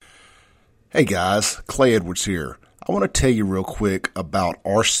Hey guys, Clay Edwards here. I want to tell you real quick about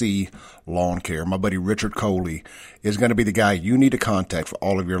RC Lawn Care. My buddy Richard Coley is going to be the guy you need to contact for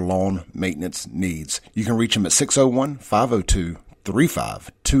all of your lawn maintenance needs. You can reach him at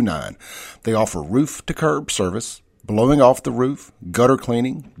 601-502-3529. They offer roof to curb service, blowing off the roof, gutter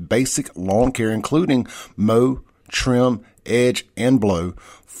cleaning, basic lawn care including mow, trim, edge, and blow,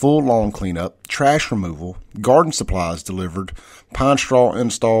 full lawn cleanup, trash removal, garden supplies delivered, pine straw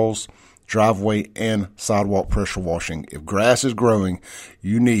installs, driveway and sidewalk pressure washing. If grass is growing,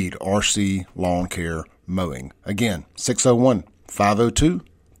 you need RC Lawn Care Mowing. Again,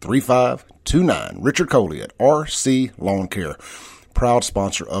 601-502-3529. Richard Coley at RC Lawn Care, proud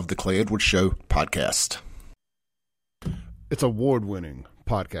sponsor of the Clay Edwards Show podcast. It's award-winning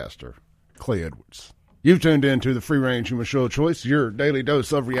podcaster, Clay Edwards. You've tuned in to the Free Range Human Show of Choice, your daily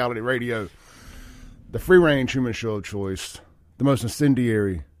dose of reality radio. The Free Range Human Show of Choice, the most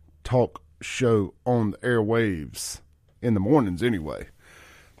incendiary talk show on the airwaves, in the mornings anyway.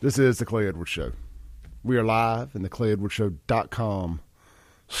 This is the Clay Edwards Show. We are live in the ClayEdwardsShow.com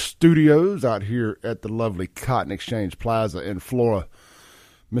studios out here at the lovely Cotton Exchange Plaza in Flora,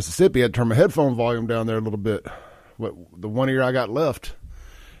 Mississippi. I had to turn my headphone volume down there a little bit. The one ear I got left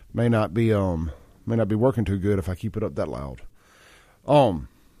may not be working too good if I keep it up that loud.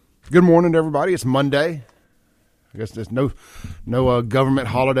 Good morning to everybody. It's Monday. I guess there's no government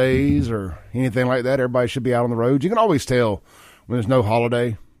holidays or anything like that. Everybody should be out on the road. You can always tell when there's no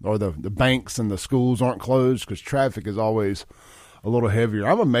holiday or the banks and the schools aren't closed because traffic is always a little heavier.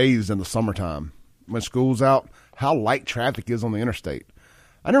 I'm amazed in the summertime when school's out how light traffic is on the interstate.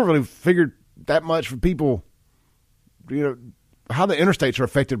 I never really figured that much for people, how the interstates are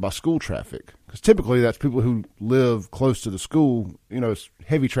affected by school traffic. Because typically that's people who live close to the school. It's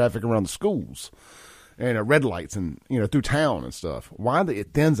heavy traffic around the schools and red lights and, through town and stuff. Why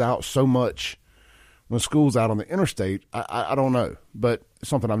it thins out so much when school's out on the interstate, I don't know. But it's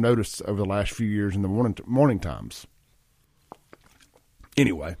something I've noticed over the last few years in the morning times.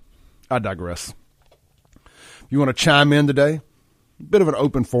 Anyway, I digress. If you want to chime in today, a bit of an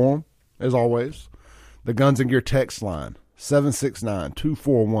open forum, as always. The Guns and Gear text line,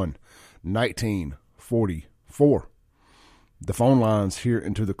 769-241-1944. The phone lines here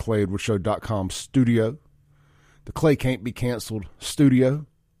into the ClayEdwardsShow.com studio. The Clay Can't Be Canceled studio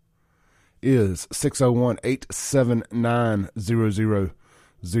is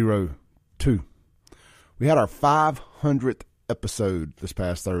 601-879-0002. We had our 500th episode this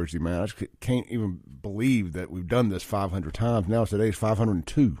past Thursday, man. I just can't even believe that we've done this 500 times. Now today's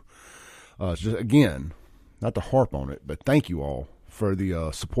 502. Just again, not to harp on it, but thank you all for the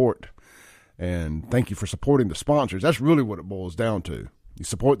support. And thank you for supporting the sponsors. That's really what it boils down to. You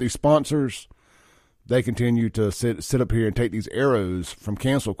support these sponsors, they continue to sit up here and take these arrows from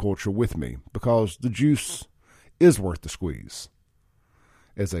cancel culture with me because the juice is worth the squeeze,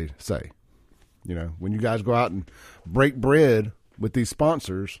 as they say. When you guys go out and break bread with these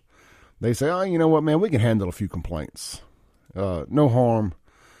sponsors, they say, oh, you know what, man, we can handle a few complaints. No harm,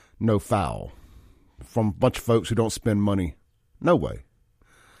 no foul. From a bunch of folks who don't spend money, no way.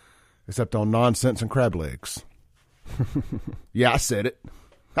 Except on nonsense and crab legs. Yeah, I said it.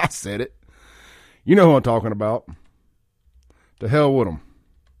 You know who I'm talking about. To hell with them.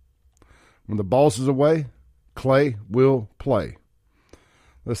 When the boss is away, Clay will play.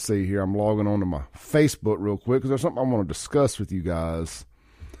 Let's see here. I'm logging on to my Facebook real quick because there's something I want to discuss with you guys.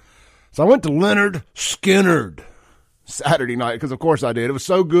 So I went to Lynyrd Skynyrd Saturday night, because of course I did. It was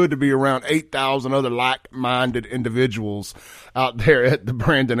so good to be around 8,000 other like-minded individuals out there at the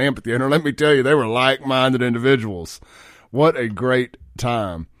Brandon Amphitheater. Let me tell you, they were like-minded individuals. What a great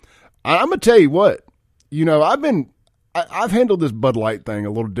time. I'm going to tell you what, I've handled this Bud Light thing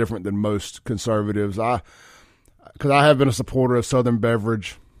a little different than most conservatives. Because I have been a supporter of Southern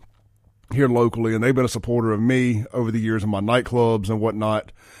Beverage here locally, and they've been a supporter of me over the years in my nightclubs and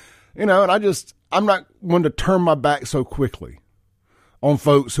whatnot. And I'm not one to turn my back so quickly on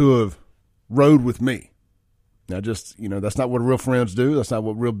folks who have rode with me. Now, that's not what real friends do. That's not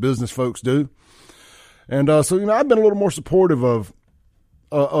what real business folks do. And so I've been a little more supportive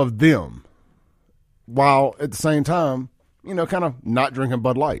of them, while at the same time, kind of not drinking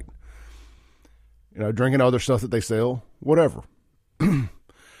Bud Light. Drinking other stuff that they sell, whatever. Boy,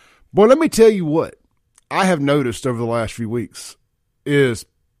 let me tell you what I have noticed over the last few weeks is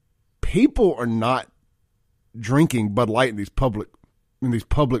people are not drinking Bud Light in these public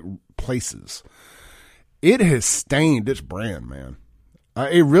places. It has stained its brand, man.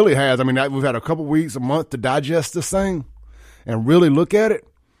 It really has. I mean, we've had a couple weeks, a month to digest this thing and really look at it.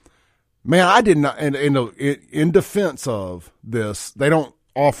 Man, I did not. In defense of this, they don't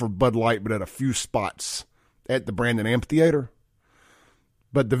offer Bud Light, but at a few spots at the Brandon Amphitheater.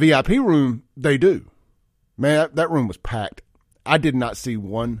 But the VIP room, they do. Man, that room was packed. I did not see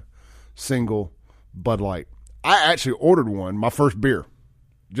one single Bud Light. I actually ordered one, my first beer.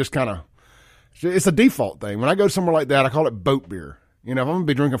 Just kind of, it's a default thing. When I go somewhere like that, I call it boat beer. You know, if I'm going to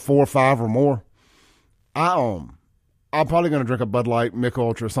be drinking 4 or 5 or more, I'm probably going to drink a Bud Light, Mick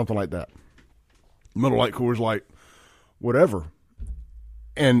Ultra, something like that. Miller Lite, Coors Light, whatever.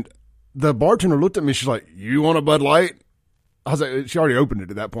 And the bartender looked at me. She's like, "You want a Bud Light?" I was like, she already opened it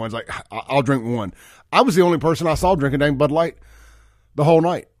at that point. I was like, "I'll drink one." I was the only person I saw drinking dang Bud Light the whole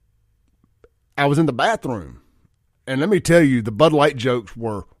night. I was in the bathroom. And let me tell you, the Bud Light jokes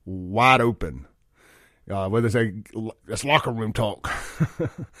were wide open. Whether they say that's locker room talk.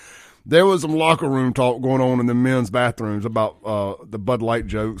 There was some locker room talk going on in the men's bathrooms about the Bud Light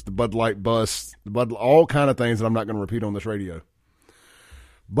jokes, the Bud Light bust, all kind of things that I'm not going to repeat on this radio.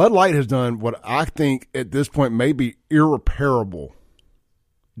 Bud Light has done what I think at this point may be irreparable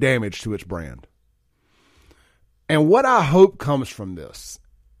damage to its brand. And what I hope comes from this,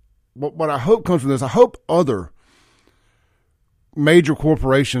 I hope other major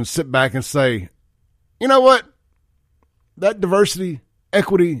corporations sit back and say, you know what? That diversity,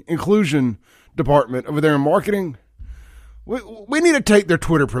 equity, inclusion department over there in marketing, we need to take their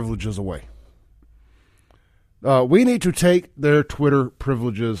Twitter privileges away. We need to take their Twitter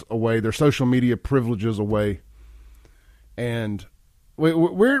privileges away, their social media privileges away, and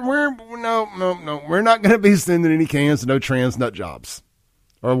we're not going to be sending any cans to no trans nut jobs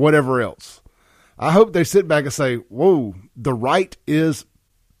or whatever else. I hope they sit back and say, "Whoa, the right is,"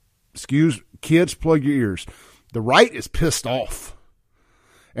 kids, plug your ears. The right is pissed off,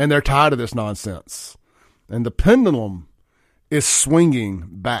 and they're tired of this nonsense, and the pendulum is swinging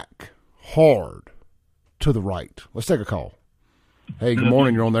back hard to the right. Let's take a call. Hey, good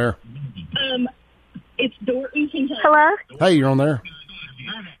morning. You're on there. It's Dorton, Kentucky. Hello? Hey, you're on there.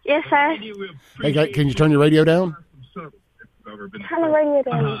 Yes, sir. Hey, can you turn your radio down? Turn the radio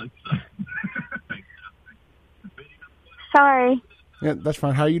down. Sorry. Yeah, that's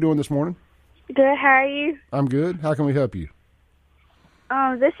fine. How are you doing this morning? Good, how are you? I'm good. How can we help you?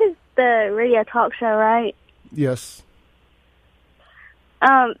 This is the radio talk show, right? Yes.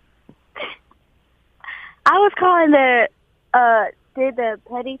 I was calling to do the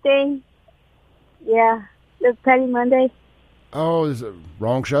petty thing. Yeah, the Petty Monday. Oh, this is a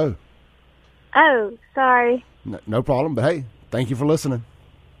wrong show. Oh, sorry. No problem, but hey, thank you for listening.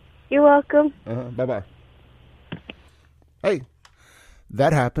 You're welcome. Bye-bye. Hey,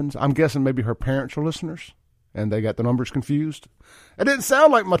 that happens. I'm guessing maybe her parents are listeners, and they got the numbers confused. It didn't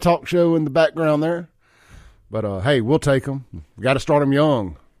sound like my talk show in the background there. But, hey, we'll take them. We got to start them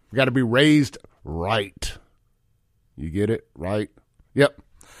young. We got to be raised right. You get it? Right? Yep.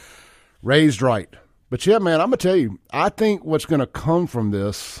 Raised right. But, yeah, man, I'm going to tell you, I think what's going to come from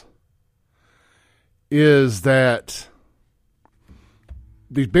this is that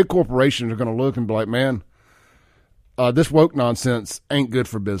these big corporations are going to look and be like, man, this woke nonsense ain't good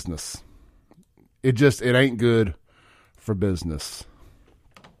for business. It ain't good for business.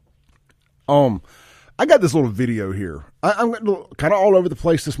 I got this little video here. I'm kind of all over the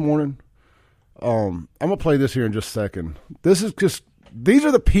place this morning. I'm going to play this here in just a second. These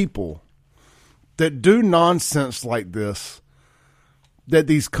are the people that do nonsense like this that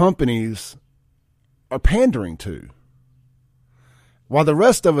these companies are pandering to. While the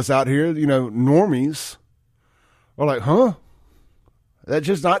rest of us out here, normies, are like, huh? That's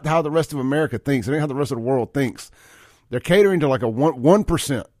just not how the rest of America thinks. It ain't how the rest of the world thinks. They're catering to like a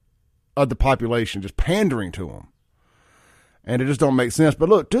 1% of the population, just pandering to them. And it just don't make sense. But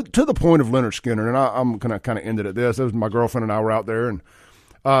look, to the point of Leonard Skinner, and I'm going to kind of end it at this. It was my girlfriend and I were out there and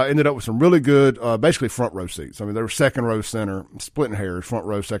ended up with some really good, basically front row seats. I mean, they were second row center, splitting hairs, front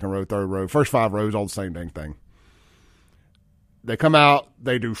row, second row, third row, first 5 rows, all the same dang thing. They come out,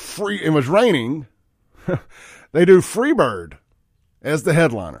 they do free, it was raining, they do Freebird as the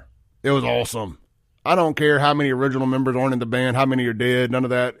headliner. It was awesome. I don't care how many original members aren't in the band, how many are dead, none of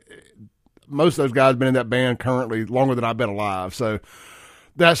that. Most of those guys have been in that band currently longer than I've been alive. So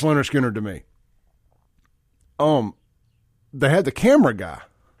that's Leonard Skinner to me. They had the camera guy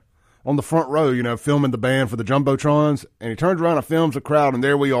on the front row, filming the band for the Jumbotrons, and he turns around and films the crowd, and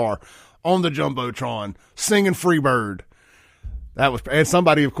there we are on the Jumbotron singing Freebird. And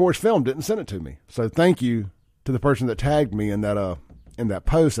somebody, of course, filmed it and sent it to me. So thank you to the person that tagged me in that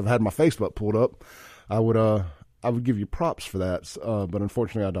post. I've had my Facebook pulled up. I would give you props for that, but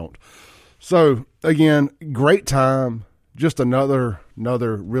unfortunately I don't. So again, great time. Just another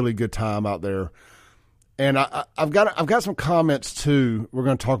really good time out there. And I've got some comments too. We're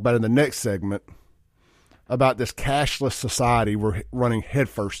going to talk about in the next segment about this cashless society we're running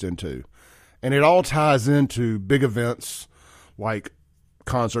headfirst into, and it all ties into big events like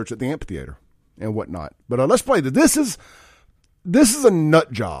concerts at the amphitheater and whatnot. But let's play this. This is a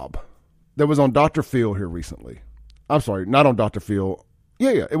nut job that was on Dr. Phil here recently. I'm sorry, not on Dr. Phil.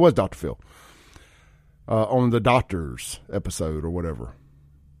 Yeah, it was Dr. Phil on the Doctors episode or whatever.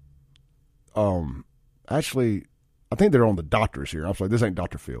 Actually, I think they're on the Doctors here. I'm sorry, this ain't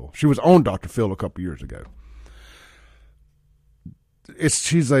Dr. Phil. She was on Dr. Phil a couple years ago.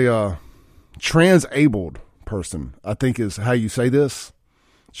 She's a transabled person, I think is how you say this.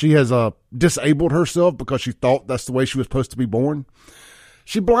 She has disabled herself because she thought that's the way she was supposed to be born.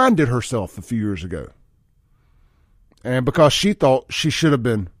 She blinded herself a few years ago. And because she thought she should have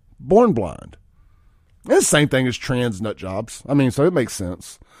been born blind. It's the same thing as trans nut jobs. I mean, so it makes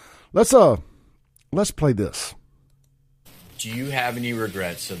sense. Let's play this. Do you have any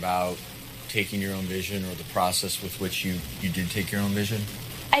regrets about taking your own vision or the process with which you did take your own vision?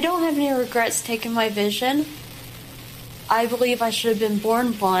 I don't have any regrets taking my vision. I believe I should have been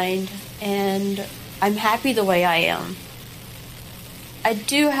born blind, and I'm happy the way I am. I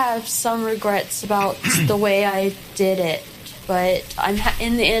do have some regrets about the way I did it, but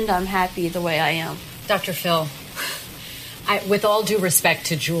in the end, I'm happy the way I am. Dr. Phil, with all due respect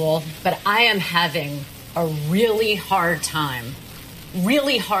to Jewel, but I am having a really hard time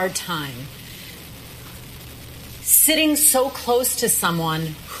sitting so close to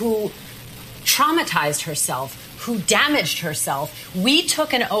someone who traumatized herself, who damaged herself. We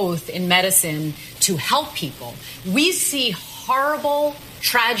took an oath in medicine to help people. We see horrible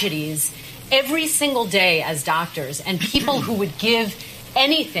tragedies every single day as doctors, and people who would give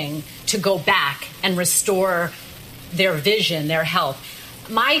anything to go back and restore their vision, their health.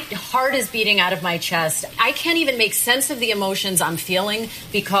 My heart is beating out of my chest. I can't even make sense of the emotions I'm feeling,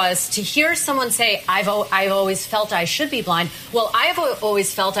 because to hear someone say, I've always felt I should be blind. Well, I've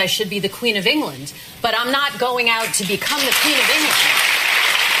always felt I should be the Queen of England, but I'm not going out to become the Queen of England.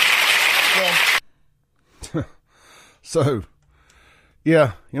 Well. So,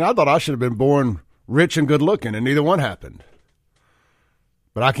 yeah, I thought I should have been born rich and good looking, and neither one happened.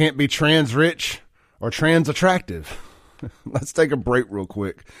 But I can't be trans rich or trans attractive. Let's take a break real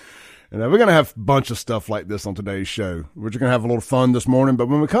quick. And we're going to have a bunch of stuff like this on today's show. We're just going to have a little fun this morning. But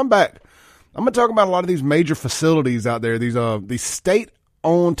when we come back, I'm going to talk about a lot of these major facilities out there, these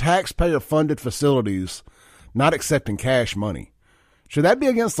state-owned, taxpayer-funded facilities not accepting cash money. Should that be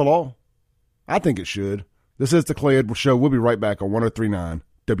against the law? I think it should. This is the Clay Edwards Show. We'll be right back on 103.9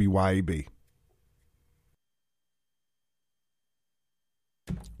 WYAB.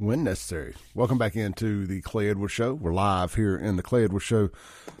 When necessary. Welcome back into the Clay Edwards Show. We're live here in the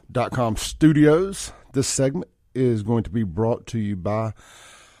ClayEdwardsShow.com studios. This segment is going to be brought to you by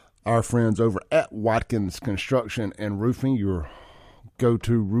our friends over at Watkins Construction and Roofing, your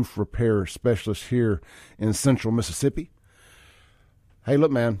go-to roof repair specialist here in central Mississippi. Hey,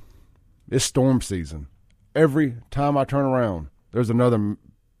 look, man, it's storm season. Every time I turn around, there's another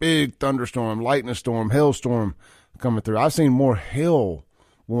big thunderstorm, lightning storm, hailstorm coming through. I've seen more hail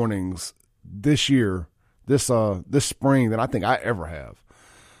warnings this year, this spring, than I think I ever have.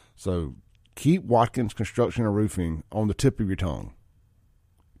 So keep Watkins Construction and Roofing on the tip of your tongue,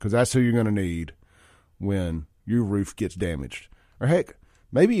 because that's who you're going to need when your roof gets damaged. Or heck,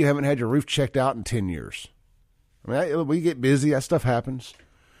 maybe you haven't had your roof checked out in 10 years. I mean, we get busy. That stuff happens.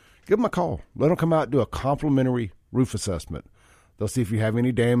 Give them a call. Let them come out and do a complimentary roof assessment. They'll see if you have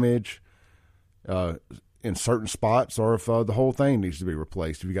any damage in certain spots, or if the whole thing needs to be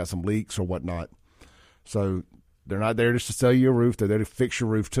replaced, if you got some leaks or whatnot. So they're not there just to sell you a roof. They're there to fix your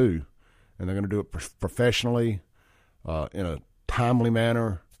roof too. And they're going to do it professionally, in a timely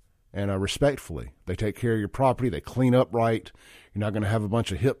manner, and respectfully. They take care of your property. They clean up right. You're not going to have a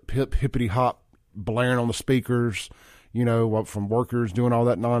bunch of hippity hop blaring on the speakers, from workers doing all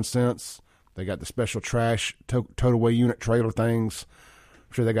that nonsense. They got the special trash tote away unit trailer things.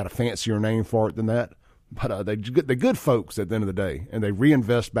 I'm sure they got a fancier name for it than that. But they're good folks at the end of the day, and they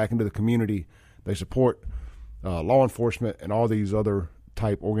reinvest back into the community. They support law enforcement and all these other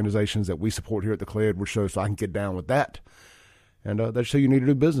type organizations that we support here at the Clay Edwards Show, so I can get down with that. And that's who you need to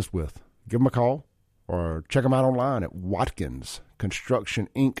do business with. Give them a call or check them out online at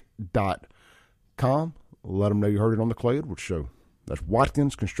WatkinsConstructionInc.com. Let them know you heard it on the Clay Edwards Show. That's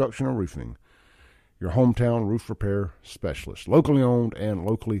Watkins Construction and Roofing, your hometown roof repair specialist, locally owned and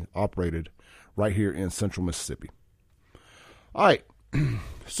locally operated right here in central Mississippi. All right.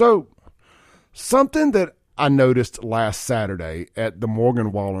 So something that I noticed last Saturday at the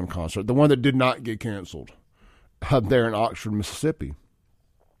Morgan Wallen concert, the one that did not get canceled up there in Oxford, Mississippi,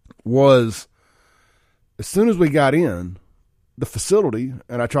 was as soon as we got in the facility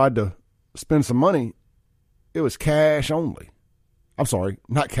and I tried to spend some money, it was cash only. I'm sorry,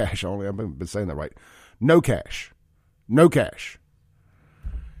 not cash only. I've been saying that right. No cash. No cash.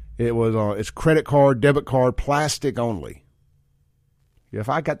 It was it's credit card, debit card, plastic only. Yeah, if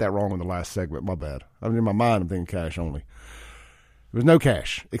I got that wrong in the last segment, my bad. I mean, in my mind, I'm thinking cash only. There was no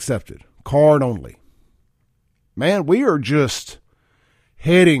cash accepted. Card only. Man, we are just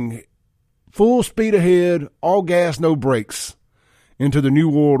heading full speed ahead, all gas, no brakes, into the New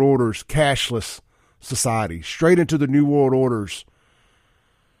World Order's cashless society. Straight into the New World Order's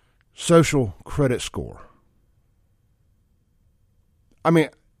social credit score. I mean,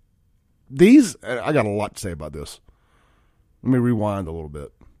 I got a lot to say about this. Let me rewind a little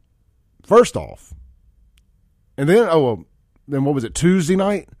bit. First off, and then what was it, Tuesday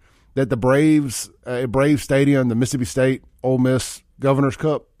night that the Braves, Braves Stadium, the Mississippi State, Ole Miss Governor's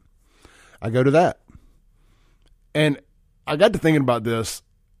Cup, I go to that. And I got to thinking about this.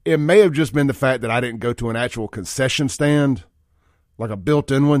 It may have just been the fact that I didn't go to an actual concession stand, like a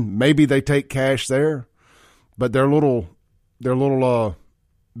built-in one. Maybe they take cash there, but their little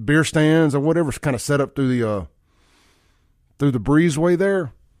beer stands or whatever's kind of set up through the breezeway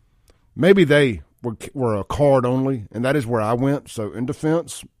there, maybe they were a card only, and that is where I went. So in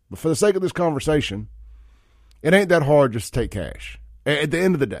defense, but for the sake of this conversation, it ain't that hard just to take cash. At the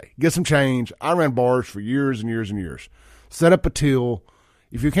end of the day, get some change. I ran bars for years and years and years. Set up a till.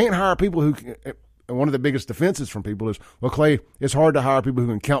 If you can't hire people who can, and one of the biggest defenses from people is, well, Clay, it's hard to hire people who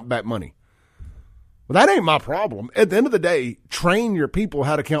can count back money. Well, that ain't my problem. At the end of the day, train your people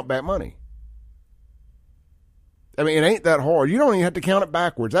how to count back money. I mean, it ain't that hard. You don't even have to count it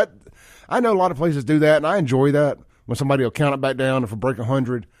backwards. I know a lot of places do that, and I enjoy that. When somebody will count it back down, if I break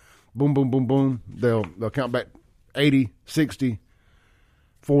 100, boom, boom, boom, boom, they'll count back 80, 60,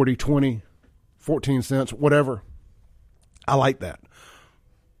 40, 20, 14 cents, whatever. I like that.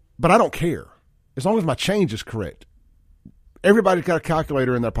 But I don't care. As long as my change is correct. Everybody's got a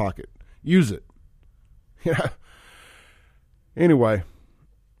calculator in their pocket. Use it. Anyway,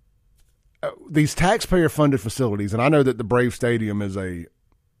 these taxpayer-funded facilities, and I know that the Brave Stadium is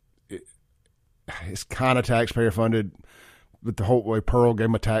it's kind of taxpayer-funded, but the whole way Pearl gave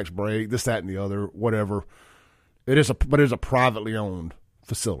them a tax break, this, that, and the other, whatever. But it is a privately owned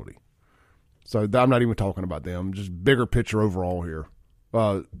facility. So I'm not even talking about them. Just bigger picture overall here.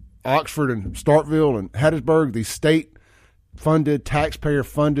 Oxford and Starkville and Hattiesburg, these state-funded,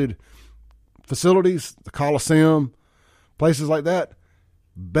 taxpayer-funded facilities, the Coliseum, places like that,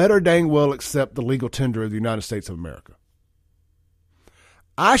 better dang well accept the legal tender of the United States of America.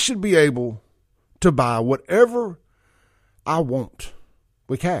 I should be able to buy whatever I want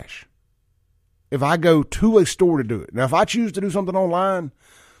with cash if I go to a store to do it. Now, if I choose to do something online,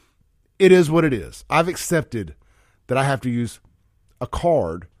 it is what it is. I've accepted that I have to use a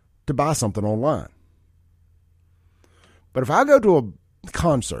card to buy something online. But if I go to a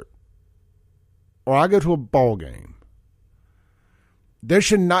concert or I go to a ball game, there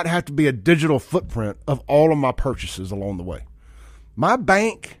should not have to be a digital footprint of all of my purchases along the way. My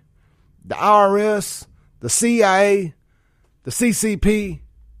bank, the IRS, the CIA, the CCP,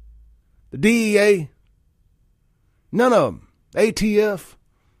 the DEA, none of them, ATF,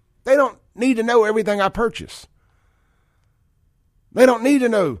 they don't need to know everything I purchase. They don't need to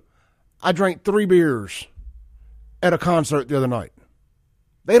know I drank 3 beers at a concert the other night.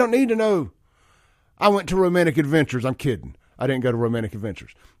 They don't need to know I went to Romantic Adventures. I'm kidding. I didn't go to Romantic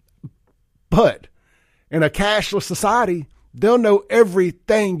Adventures. But in a cashless society, they'll know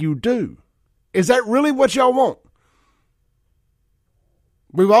everything you do. Is that really what y'all want?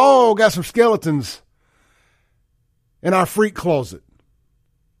 We've all got some skeletons in our freak closet.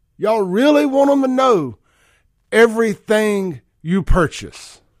 Y'all really want them to know everything you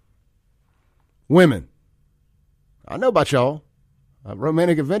purchase. Women. I know about y'all.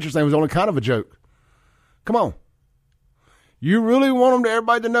 Romantic Adventures thing was only kind of a joke. Come on. You really want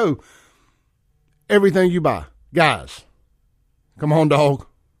everybody to know everything you buy. Guys, come on, dog.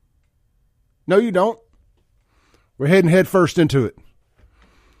 No, you don't. We're heading head first into it.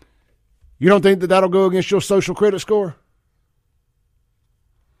 You don't think that that'll go against your social credit score?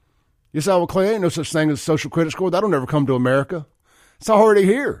 You say, well, Clay, ain't no such thing as a social credit score. That'll never come to America. It's already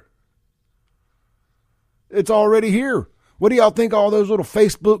here. It's already here. What do y'all think all those little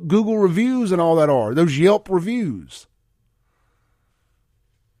Facebook, Google reviews and all that are? Those Yelp reviews.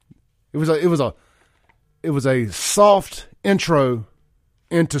 It was a soft intro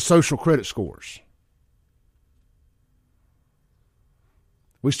into social credit scores.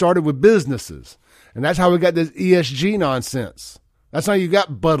 We started with businesses. And that's how we got this ESG nonsense. That's how you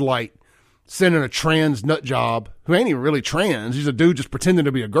got Bud Light sending a trans nut job who ain't even really trans. He's a dude just pretending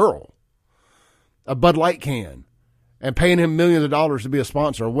to be a girl. A Bud Light can. And paying him millions of dollars to be a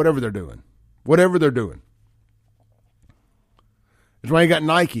sponsor or whatever they're doing. Whatever they're doing. It's why you got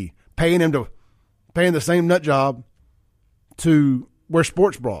Nike paying the same nut job to wear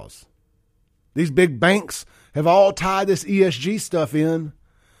sports bras. These big banks have all tied this ESG stuff in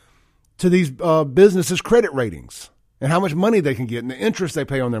to these businesses' credit ratings and how much money they can get and the interest they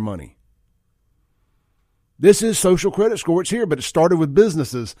pay on their money. This is social credit score. It's here, but it started with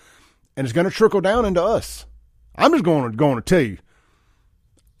businesses, and it's going to trickle down into us. I'm just going to tell you,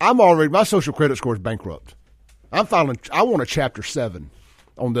 my social credit score is bankrupt. I want a Chapter 7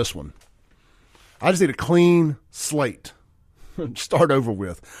 on this one. I just need a clean slate. Start over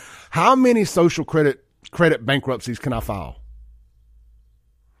with. How many social credit bankruptcies can I file?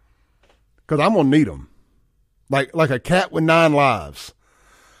 Because I'm going to need them. Like a cat with 9 lives.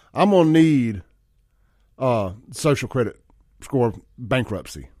 I'm going to need social credit score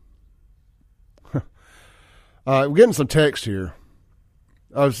bankruptcy. We're getting some text here.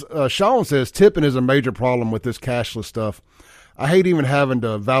 Sean says, tipping is a major problem with this cashless stuff. I hate even having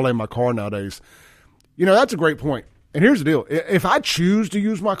to valet my car nowadays. You know, that's a great point. And here's the deal. If I choose to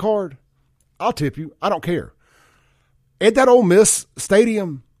use my card, I'll tip you. I don't care. At that Ole Miss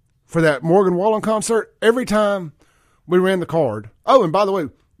stadium for that Morgan Wallen concert, every time we ran the card. Oh, and by the way,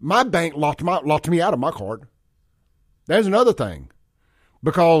 my bank locked me out of my card. There's another thing.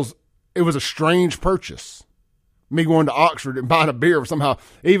 Because it was a strange purchase. Me going to Oxford and buying a beer somehow.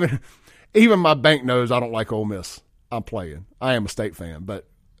 Even my bank knows I don't like Ole Miss. I'm playing. I am a State fan, but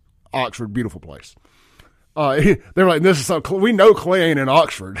Oxford, beautiful place. They're like, this is so cool. We know Clay ain't in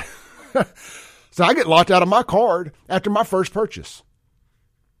Oxford. So I get locked out of my card after my first purchase.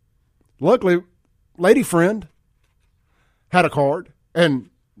 Luckily, lady friend had a card, and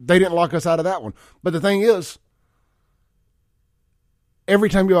they didn't lock us out of that one. But the thing is, every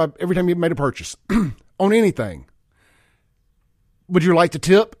time you made a purchase on anything, would you like to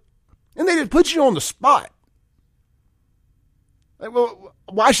tip? And they just put you on the spot. Like, well,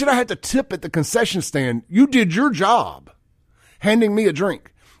 why should I have to tip at the concession stand? You did your job, handing me a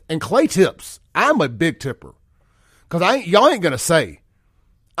drink. And Clay tips. I'm a big tipper. Because y'all ain't going to say.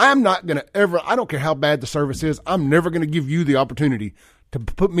 I'm not going to ever, I don't care how bad the service is, I'm never going to give you the opportunity to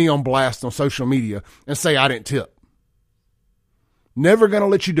put me on blast on social media and say I didn't tip. Never going to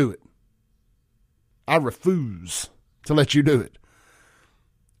let you do it. I refuse to let you do it.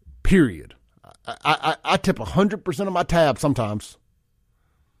 Period. I tip 100% of my tab sometimes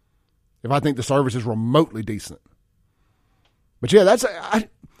if I think the service is remotely decent. But yeah,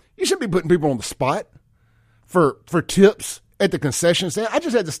 you shouldn't be putting people on the spot for tips at the concession stand. I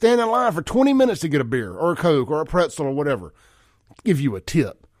just had to stand in line for 20 minutes to get a beer or a Coke or a pretzel or whatever. Give you a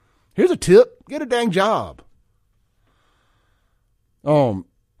tip. Here's a tip. Get a dang job. James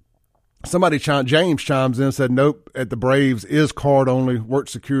chimes in and said, nope, at the Braves is card only, worked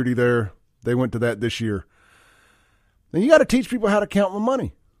security there. They went to that this year. Then you got to teach people how to count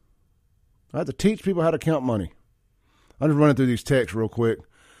money. I have to teach people how to count money. I'm just running through these texts real quick.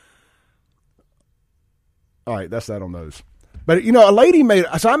 All right, that's that on those. But, you know, I made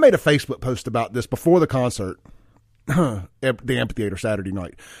a Facebook post about this before the concert at the amphitheater Saturday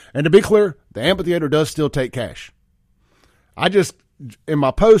night. And to be clear, the amphitheater does still take cash. In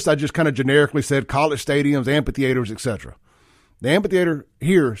my post, I just kind of generically said college stadiums, amphitheaters, etc. The amphitheater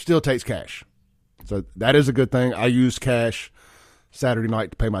here still takes cash. So that is a good thing. I used cash Saturday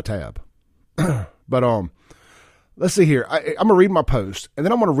night to pay my tab. But let's see here. I'm going to read my post, and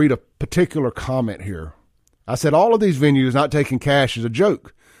then I'm going to read a particular comment here. I said all of these venues not taking cash is a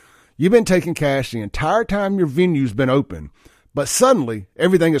joke. You've been taking cash the entire time your venue's been open, but suddenly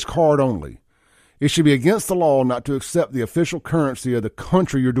everything is card only. It should be against the law not to accept the official currency of the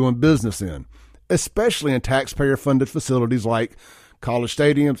country you're doing business in, especially in taxpayer-funded facilities like college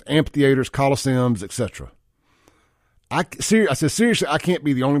stadiums, amphitheaters, coliseums, etc. I said, seriously, I can't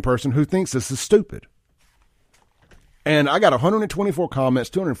be the only person who thinks this is stupid. And I got 124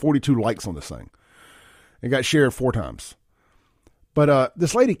 comments, 242 likes on this thing. It got shared 4 times. But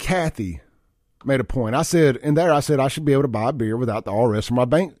this lady, Kathy, made a point. I said I should be able to buy a beer without the IRS from my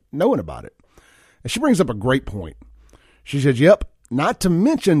bank knowing about it. And she brings up a great point. She said, yep, not to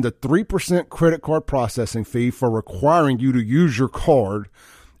mention the 3% credit card processing fee for requiring you to use your card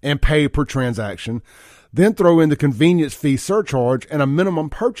and pay per transaction. Then throw in the convenience fee surcharge and a minimum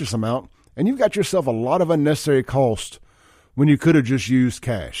purchase amount, and you've got yourself a lot of unnecessary cost when you could have just used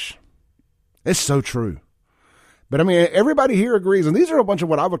cash. It's so true. But I mean, everybody here agrees, and these are a bunch of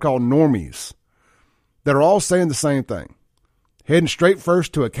what I would call normies that are all saying the same thing. Heading straight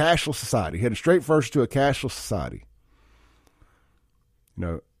first to a cashless society. You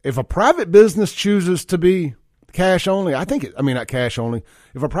know, if a private business chooses to be cash only, not cash only.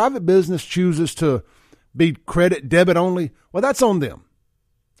 If a private business chooses to be credit debit only, well, that's on them.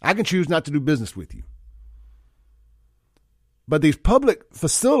 I can choose not to do business with you. But these public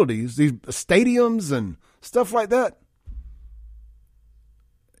facilities, these stadiums and stuff like that,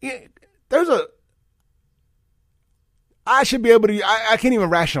 I should be able to, I can't even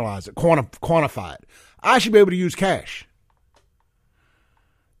rationalize it, quantify it. I should be able to use cash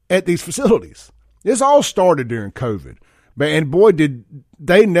at these facilities. This all started during COVID. And boy, did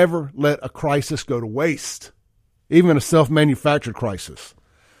they never let a crisis go to waste, even a self-manufactured crisis.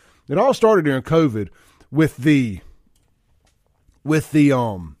 It all started during COVID with the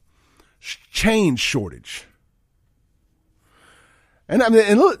change shortage. And I mean,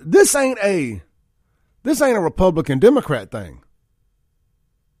 and look, this ain't a Republican Democrat thing.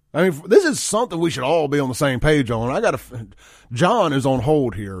 I mean, this is something we should all be on the same page on. John is on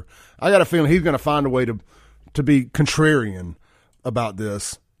hold here. I got a feeling he's going to find a way to be contrarian about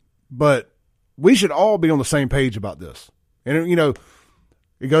this, but we should all be on the same page about this. And, you know,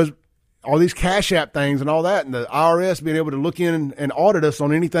 it goes all these Cash App things and all that, and the IRS being able to look in and audit us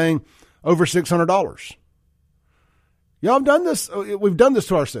on anything over $600. Y'all have done this. We've done this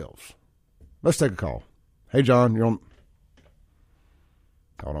to ourselves. Let's take a call. Hey, John, you're on.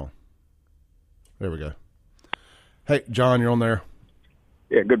 Hold on. There we go. Hey, John, you're on there.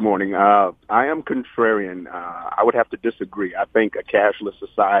 Yeah, good morning. I am contrarian. I would have to disagree. I think a cashless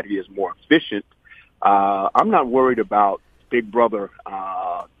society is more efficient. I'm not worried about Big Brother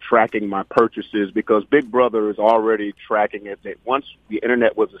tracking my purchases because Big Brother is already tracking it. Once the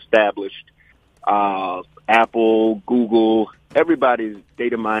internet was established, Apple, Google, everybody's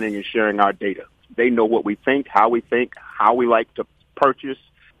data mining and sharing our data. They know what we think, how we like to purchase.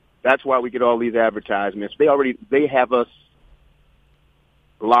 That's why we get all these advertisements. They have us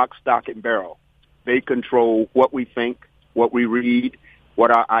lock, stock, and barrel. They control what we think, what we read,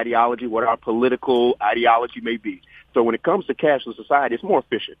 what our ideology, what our political ideology may be. So when it comes to cashless society, it's more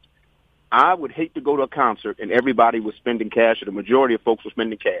efficient. I would hate to go to a concert and everybody was spending cash, or the majority of folks were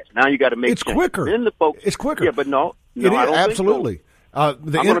spending cash. Now you got to make it's quicker. Then the folks, it's quicker. Yeah, but no, it is, I don't absolutely. Think so.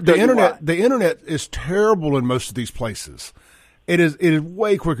 The internet is terrible in most of these places. It is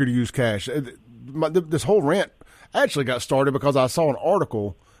way quicker to use cash. This whole rant actually got started because I saw an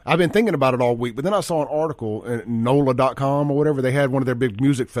article. I've been thinking about it all week, but then I saw an article at NOLA.com or whatever. They had one of their big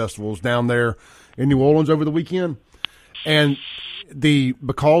music festivals down there in New Orleans over the weekend. And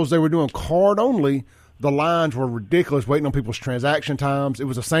because they were doing card only, the lines were ridiculous, waiting on people's transaction times. It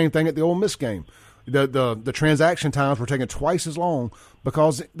was the same thing at the Ole Miss game. The transaction times were taking twice as long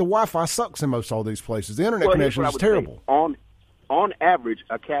because the Wi-Fi sucks in most all these places. The internet connection is terrible. On average,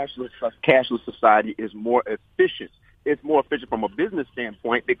 a cashless society is more efficient. It's more efficient from a business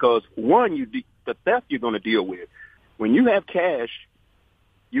standpoint because, one, the theft you're going to deal with. When you have cash,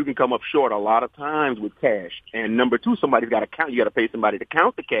 you can come up short a lot of times with cash. And number two, somebody's got to count. You got to pay somebody to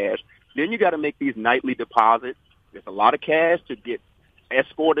count the cash. Then you got to make these nightly deposits. There's a lot of cash to get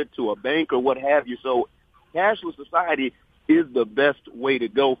escorted to a bank or what have you. So cashless society is the best way to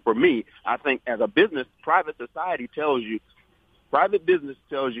go for me. I think as a business, private business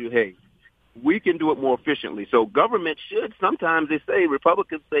tells you, hey, we can do it more efficiently. So government should, sometimes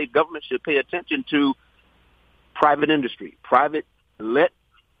Republicans say government should pay attention to private industry. Let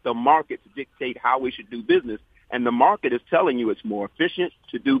the markets dictate how we should do business. And the market is telling you it's more efficient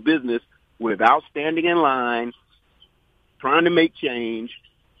to do business without standing in line, trying to make change,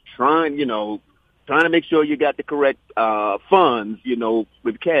 trying to make sure you got the correct funds,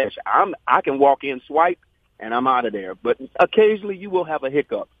 with cash. I can walk in, swipe, and I'm out of there. But occasionally you will have a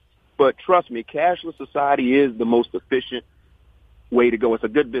hiccup. But trust me, cashless society is the most efficient way to go. It's a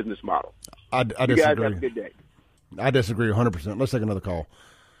good business model. I disagree. You guys have a good day. I disagree 100%. Let's take another call.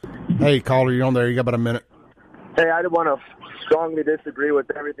 Hey, caller, you on there? You got about a minute. Hey, I want to strongly disagree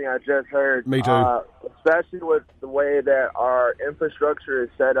with everything I just heard. Me too. Especially with the way that our infrastructure is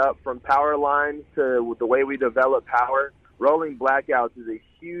set up, from power lines to the way we develop power. Rolling blackouts is a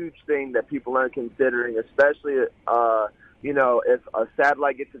huge thing that people aren't considering, especially, if a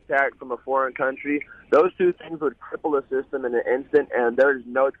satellite gets attacked from a foreign country. Those two things would cripple a system in an instant, and there's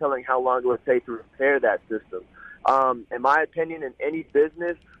no telling how long it would take to repair that system. In my opinion, in any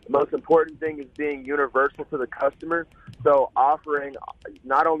business, the most important thing is being universal to the customer. So offering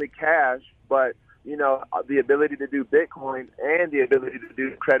not only cash, but the ability to do Bitcoin and the ability to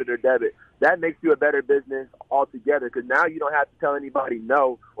do credit or debit. That makes you a better business altogether, because now you don't have to tell anybody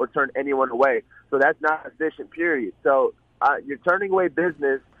no or turn anyone away. So that's not efficient, period. So you're turning away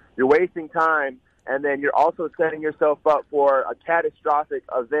business, you're wasting time, and then you're also setting yourself up for a catastrophic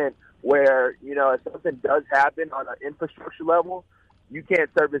event where, if something does happen on an infrastructure level, you can't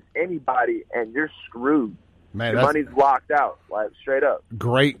service anybody and you're screwed. Man, your money's locked out, like straight up.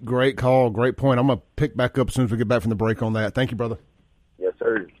 Great call. Great point. I'm going to pick back up as soon as we get back from the break on that. Thank you, brother. Yes,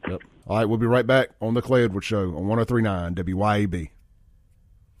 sir. Yep. All right, we'll be right back on the Clay Edwards Show on 103.9 WYAB.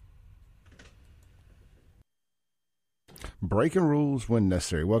 Breaking rules when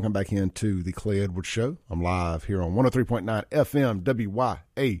necessary. Welcome back into the Clay Edwards Show. I'm live here on 103.9 FM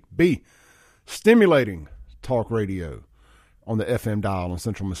WYAB. Stimulating talk radio on the FM dial in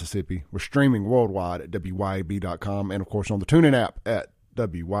Central Mississippi. We're streaming worldwide at WYAB.com and, of course, on the TuneIn app at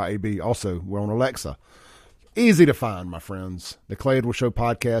WYAB. Also, we're on Alexa. Easy to find, my friends. The Clay Edwards Show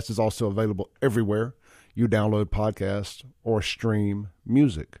podcast is also available everywhere you download podcasts or stream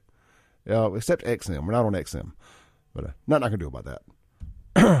music, except XM. We're not on XM. But nothing I can do about that.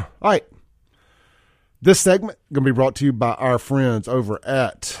 All right. This segment going to be brought to you by our friends over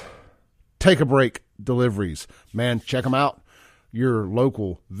at Take a Break Deliveries. Man, check them out. Your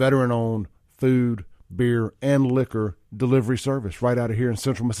local veteran-owned food, beer, and liquor delivery service right out of here in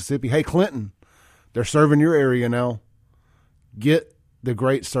Central Mississippi. Hey, Clinton, they're serving your area now. Get the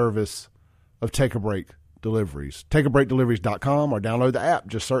great service of Take a Break Deliveries. TakeABreakDeliveries.com or download the app.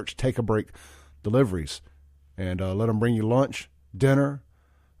 Just search Take a Break Deliveries. And let them bring you lunch, dinner,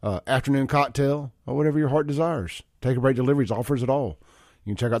 afternoon cocktail, or whatever your heart desires. Take a Break Deliveries offers it all.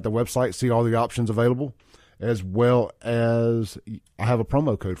 You can check out the website, see all the options available, as well as I have a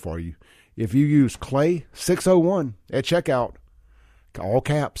promo code for you. If you use Clay601 at checkout, all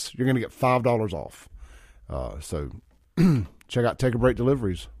caps, you're going to get $5 off. So check out Take a Break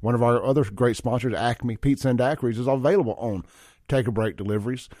Deliveries. One of our other great sponsors, Acme Pizza and Daiquiris, is available on Take a Break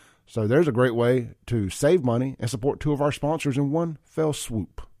Deliveries. So there's a great way to save money and support two of our sponsors in one fell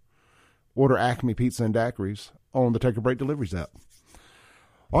swoop. Order Acme Pizza and Daiquiris on the Take a Break Deliveries app.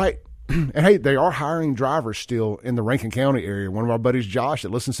 All right. And, hey, they are hiring drivers still in the Rankin County area. One of our buddies, Josh,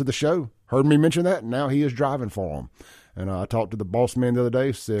 that listens to the show, heard me mention that, and now he is driving for them. And I talked to the boss man the other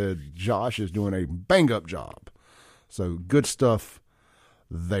day, said Josh is doing a bang-up job. So good stuff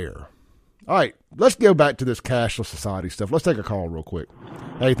there. All right, let's go back to this cashless society stuff. Let's take a call real quick.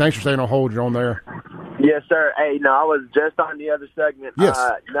 Hey, thanks for staying on hold. You're on there. Yes, sir. Hey, no, I was just on the other segment. Yes.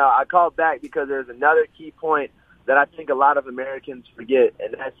 No, I called back because there's another key point that I think a lot of Americans forget,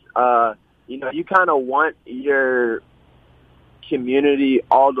 and that's, you kind of want your community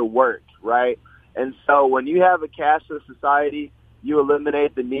all to work, right? And so when you have a cashless society, you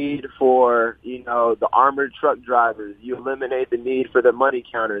eliminate the need for, the armored truck drivers. You eliminate the need for the money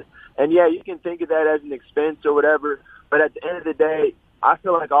counters. And, yeah, you can think of that as an expense or whatever, but at the end of the day, I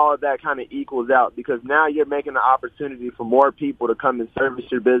feel like all of that kind of equals out, because now you're making the opportunity for more people to come and service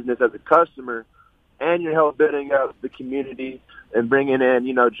your business as a customer, and you're helping building up the community and bringing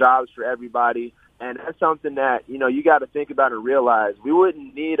in, jobs for everybody. And that's something that, you got to think about and realize. We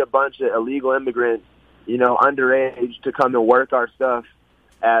wouldn't need a bunch of illegal immigrants, underage to come and work our stuff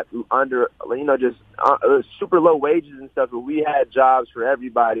at just super low wages and stuff. But we had jobs for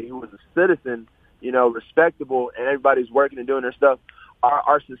everybody who was a citizen, respectable, and everybody's working and doing their stuff.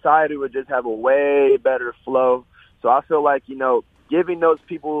 Our society would just have a way better flow. So I feel like, giving those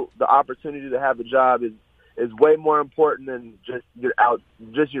people the opportunity to have a job is way more important than just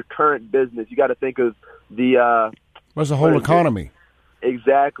your current business. You got to think of the whole economy.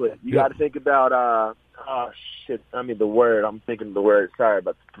 Exactly. You got to think about the word. I'm thinking of the word. Sorry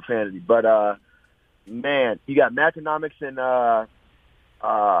about the profanity, but man, you got macronomics and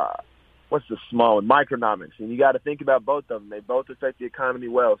what's the small one? Micronomics, and you got to think about both of them. They both affect the economy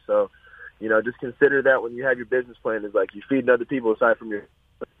well. So, just consider that when you have your business plan. Is like you're feeding other people aside from your.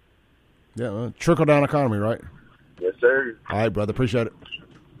 Yeah, trickle down economy, right? Yes, sir. All right, brother. Appreciate it.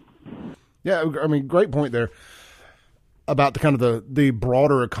 Yeah, I mean, great point there about the kind of the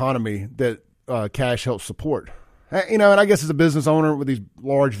broader economy that cash helps support. And I guess as a business owner with these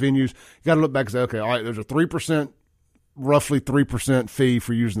large venues, you got to look back and say, okay, all right, there's a roughly 3% fee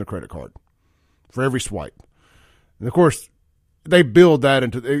for using the credit card for every swipe. And of course, they build that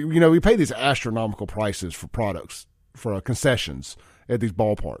into, we pay these astronomical prices for products, for concessions at these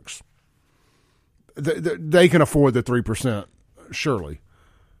ballparks. They can afford the 3%, surely.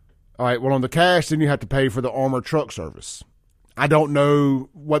 All right, well, on the cash, then you have to pay for the armored truck service. I don't know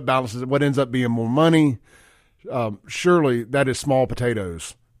what ends up being more money. Surely that is small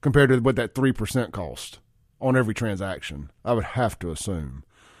potatoes compared to what that 3% cost on every transaction. I would have to assume.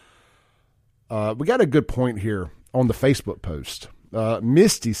 We got a good point here on the Facebook post.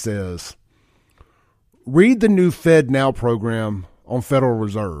 Misty says, read the new FedNow program on Federal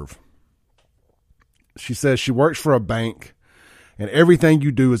Reserve. She says she works for a bank and everything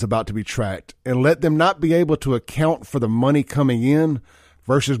you do is about to be tracked, and let them not be able to account for the money coming in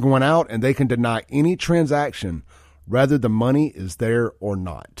versus going out, and they can deny any transaction, whether the money is there or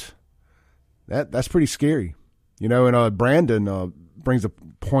not. That's pretty scary. You know, and Brandon brings a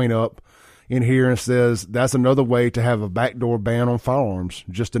point up in here and says that's another way to have a backdoor ban on firearms.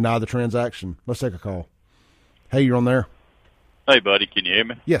 Just deny the transaction. Let's take a call. Hey, you're on there. Hey, buddy, can you hear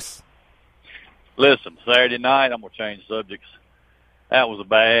me? Yes. Listen, Saturday night, I'm going to change subjects. That was a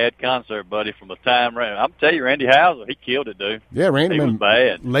bad concert, buddy, from the time. I'm telling you, Randy Houser, he killed it, dude. Yeah, Randy was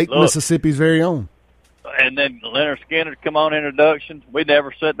bad. Lake Mississippi's very own. And then Leonard Skinner come on introduction. We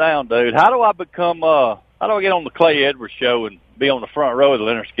never sat down, dude. How do I become? How do I get on the Clay Edwards show and be on the front row of the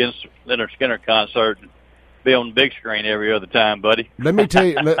Leonard Skinner concert and be on the big screen every other time, buddy? Let me tell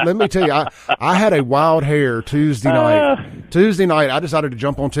you. let me tell you. I had a wild hair Tuesday night. Tuesday night, I decided to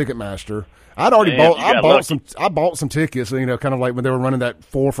jump on Ticketmaster. I'd already I bought some tickets, you know, kind of like when they were running that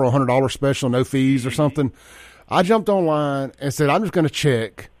 4 for $100 special, no fees or something. I jumped online and said, I'm just going to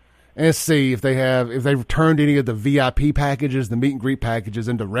check and see if they've turned any of the VIP packages, the meet and greet packages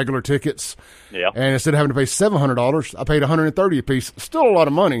into regular tickets. Yeah. And instead of having to pay $700, I paid $130 a piece. Still a lot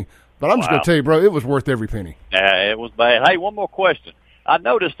of money, but I'm just going to tell you, bro, it was worth every penny. Yeah, it was bad. Hey, one more question. I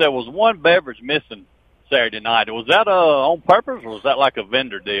noticed there was one beverage missing Saturday night. Was that on purpose, or was that like a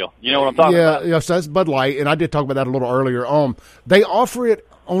vendor deal? You know what I'm talking about? Yeah, so that's Bud Light, and I did talk about that a little earlier. They offer it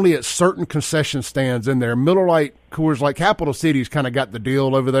only at certain concession stands in there. Miller Lite, Coors Light, Capital City's kind of got the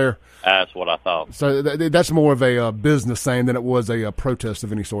deal over there. That's what I thought. So that's more of a business thing than it was a protest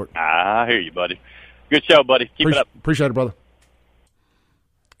of any sort. I hear you, buddy. Good show, buddy. Keep it up. Appreciate it, brother.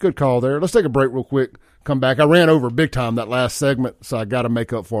 Good call there. Let's take a break real quick. Come back. I ran over big time that last segment, so I got to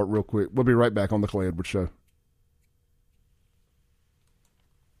make up for it real quick. We'll be right back on the Clay Edwards Show.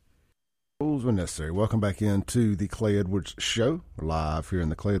 Rules when necessary. Welcome back into the Clay Edwards Show. We're live here in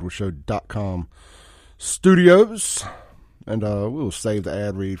the ClayEdwardsShow.com studios. And we'll save the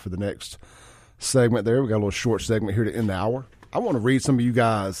ad read for the next segment there. We got a little short segment here to end the hour. I want to read some of you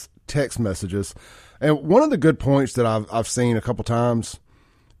guys' text messages. And one of the good points that I've seen a couple times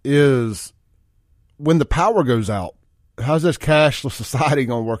is when the power goes out, how's this cashless society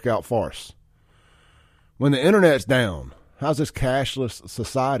going to work out for us? When the internet's down, how's this cashless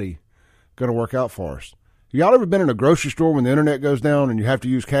society going to work out for us? Y'all ever been in a grocery store when the internet goes down and you have to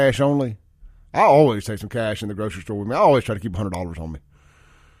use cash only? I always take some cash in the grocery store with me. I always try to keep $100 on me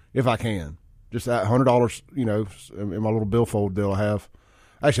if I can. Just that $100, you know, in my little billfold deal I have.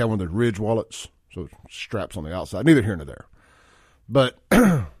 I actually have one of those Ridge wallets, so it straps on the outside. Neither here nor there. But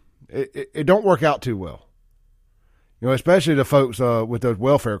it don't work out too well. You know, especially the folks with those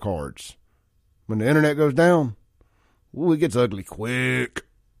welfare cards. When the internet goes down, it gets ugly quick.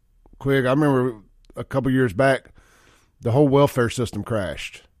 I remember a couple years back, the whole welfare system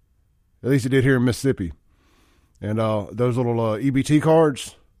crashed. At least it did here in Mississippi. And those little EBT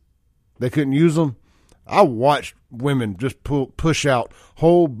cards, they couldn't use them. I watched women just push out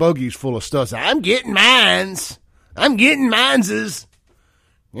whole buggies full of stuff. Say, I'm getting mines. I'm getting mineses.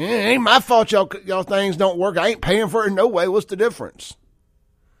 Yeah, it ain't my fault y'all things don't work. I ain't paying for it no way. What's the difference?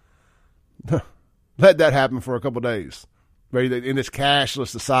 Let that happen for a couple of days. Ready in this cashless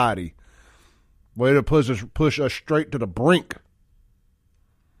society. Way to push us straight to the brink.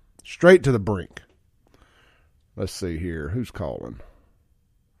 Straight to the brink. Let's see here. Who's calling?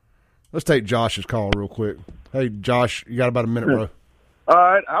 Let's take Josh's call real quick. Hey, Josh, you got about a minute, bro. All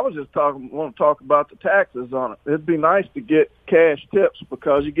right. I was just want to talk about the taxes on it. It'd be nice to get cash tips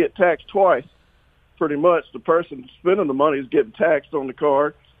because you get taxed twice. Pretty much the person spending the money is getting taxed on the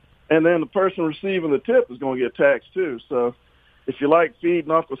card, and then the person receiving the tip is going to get taxed too. So if you like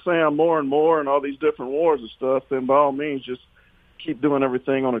feeding Uncle Sam more and more and all these different wars and stuff, then by all means just keep doing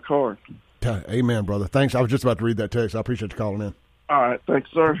everything on a card. Amen, brother. Thanks. I was just about to read that text. I appreciate you calling in. All right. Thanks,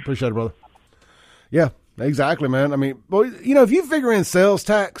 sir. Appreciate it, brother. Yeah, exactly, man. I mean, boy, you know, if you figure in sales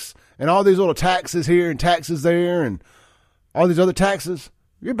tax and all these little taxes here and taxes there and all these other taxes,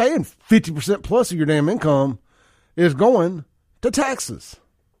 you're paying 50% plus of your damn income is going to taxes.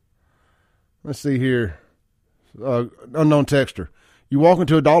 Let's see here. Unknown texter. You walk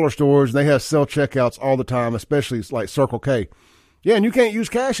into a dollar store and they have self-checkouts all the time, especially like Circle K. Yeah, and you can't use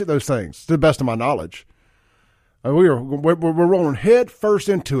cash at those things, to the best of my knowledge. We're rolling head first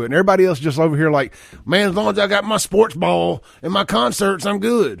into it, and everybody else just over here like, man, as long as I got my sports ball and my concerts, I'm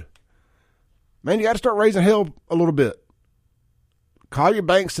good. Man, you got to start raising hell a little bit. Call your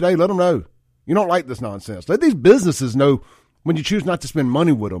banks today. Let them know you don't like this nonsense. Let these businesses know when you choose not to spend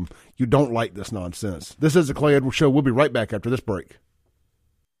money with them, you don't like this nonsense. This is the Clay Edwards Show. We'll be right back after this break.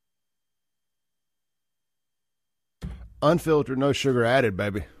 Unfiltered, no sugar added,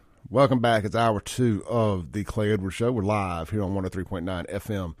 baby. Welcome back. It's hour 2 of the Clay Edwards Show. We're live here on 103.9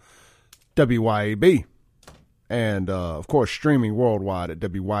 FM WYAB. And, of course, streaming worldwide at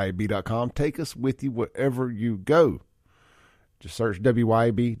WYAB.com. Take us with you wherever you go. Just search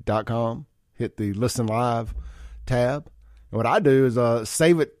WYAB.com. Hit the Listen Live tab. And what I do is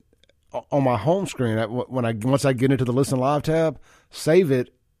save it on my home screen. Once I get into the Listen Live tab, save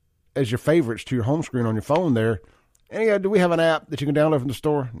it as your favorites to your home screen on your phone there. And do we have an app that you can download from the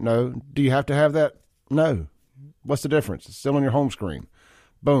store? No. Do you have to have that? No. What's the difference? It's still on your home screen.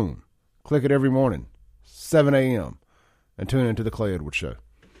 Boom. Click it every morning, 7 a.m., and tune into the Clay Edwards Show.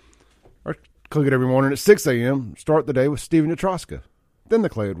 Or click it every morning at 6 a.m., start the day with Steven Yatroska, then the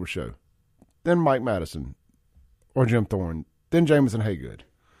Clay Edwards Show, then Mike Madison, or Jim Thorne, then Jameson Haygood,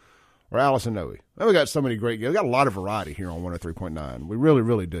 or Allison Noe. And we got so many great guests. We got a lot of variety here on 103.9. We really,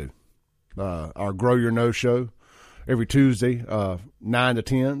 really do. Our Grow Your Nose show, every Tuesday, 9 to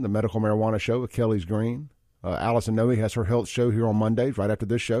 10, the Medical Marijuana Show with Kelly's Green. Allison Noe has her health show here on Mondays, right after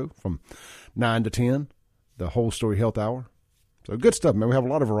this show, from 9 to 10, the Whole Story Health Hour. So good stuff, man. We have a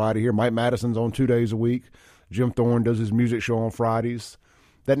lot of variety here. Mike Madison's on 2 days a week. Jim Thorne does his music show on Fridays.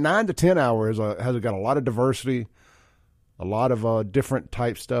 That 9 to 10 hour has got a lot of diversity, a lot of different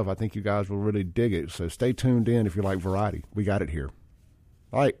type stuff. I think you guys will really dig it. So stay tuned in if you like variety. We got it here.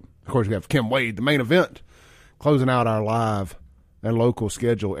 All right. Of course, we have Kim Wade, the main event, closing out our live and local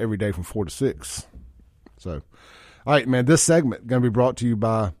schedule every day from 4 to 6. So, all right, man, this segment going to be brought to you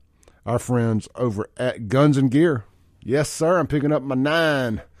by our friends over at Guns and Gear. Yes, sir, I'm picking up my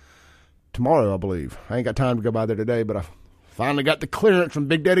 9 tomorrow, I believe. I ain't got time to go by there today, but I finally got the clearance from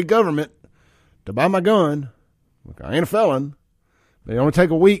Big Daddy Government to buy my gun. Look, I ain't a felon. They only take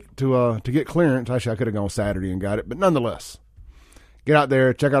a week to get clearance. Actually, I could have gone Saturday and got it, but nonetheless, get out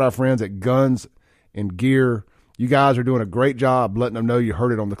there, check out our friends at Guns and Gear. You guys are doing a great job letting them know you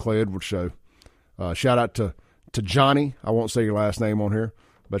heard it on the Clay Edwards Show. Shout out to Johnny. I won't say your last name on here,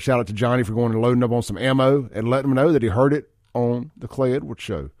 but shout out to Johnny for going and loading up on some ammo and letting them know that he heard it on the Clay Edwards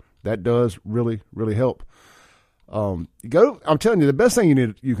Show. That does really, really help. I'm telling you, the best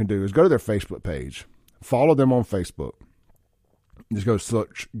thing you can do is go to their Facebook page. Follow them on Facebook. Just go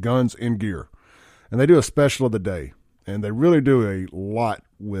search Guns and Gear. And they do a special of the day. And they really do a lot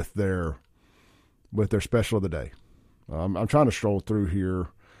with their special of the day. I'm trying to stroll through here.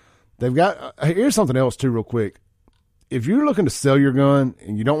 They've got, here's something else too real quick. If you're looking to sell your gun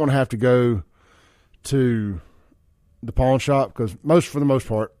and you don't want to have to go to the pawn shop, because for the most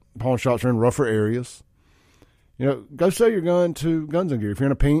part, pawn shops are in rougher areas, go sell your gun to Guns and Gear. If you're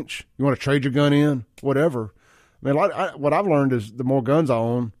in a pinch, you want to trade your gun in, whatever. I mean, what I've learned is the more guns I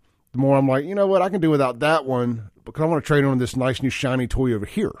own, the more I'm like, you know what, I can do without that one because I want to trade on this nice new shiny toy over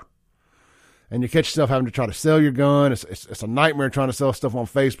here. And you catch yourself having to try to sell your gun. It's a nightmare trying to sell stuff on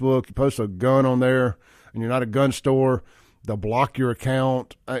Facebook. You post a gun on there, and you're not a gun store. They'll block your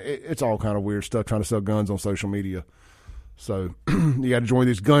account. It's all kind of weird stuff trying to sell guns on social media. So you got to join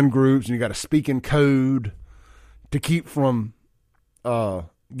these gun groups, and you got to speak in code to keep from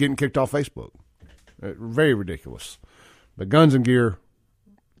getting kicked off Facebook. Very ridiculous. But Guns and Gear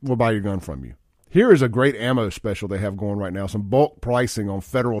will buy your gun from you. Here is a great ammo special they have going right now. Some bulk pricing on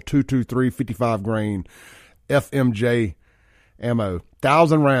Federal 223 55 grain FMJ ammo.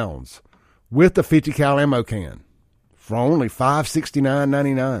 1,000 rounds with the 50 cal ammo can for only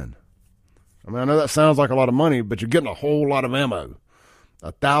 $569.99. I mean, I know that sounds like a lot of money, but you're getting a whole lot of ammo.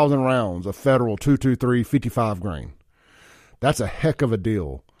 1,000 rounds of Federal 223 55 grain. That's a heck of a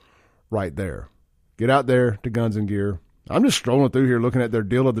deal right there. Get out there to Guns and Gear. I'm just strolling through here looking at their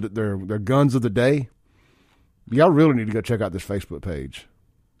deal of their guns of the day. Y'all really need to go check out this Facebook page.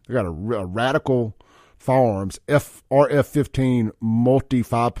 They got a Radical Firearms RF-15 multi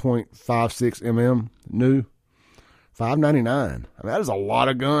 5.56 mm new, $5.99. I mean, that is a lot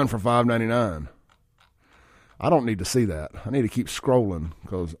of gun for $5.99. I don't need to see that. I need to keep scrolling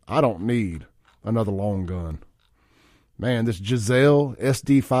because I don't need another long gun. Man, this Giselle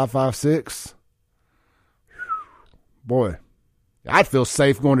SD556. Boy, I'd feel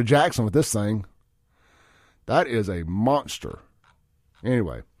safe going to Jackson with this thing. That is a monster.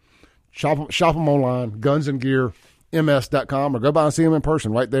 Anyway, shop them online, gunsandgearms.com, or go by and see them in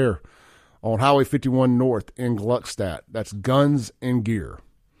person right there on Highway 51 North in Gluckstadt. That's Guns and Gear.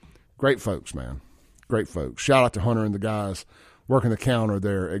 Great folks, man. Great folks. Shout out to Hunter and the guys working the counter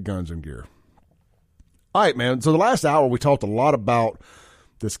there at Guns and Gear. All right, man. So the last hour we talked a lot about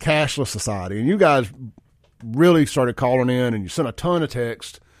this cashless society, and you guys really started calling in, and you sent a ton of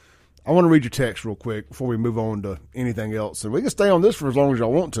text. I want to read your text real quick before we move on to anything else. And we can stay on this for as long as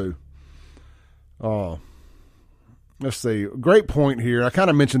y'all want to. Let's see. Great point here. I kind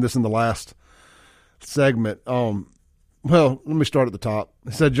of mentioned this in the last segment. Well, let me start at the top.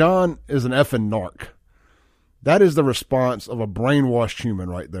 It said, John is an effing narc. That is the response of a brainwashed human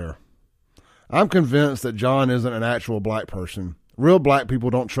right there. I'm convinced that John isn't an actual black person. Real black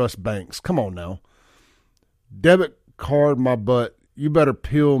people don't trust banks. Come on now. Debit card my butt. You better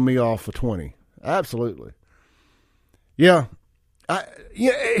peel me off for 20. Absolutely. Yeah.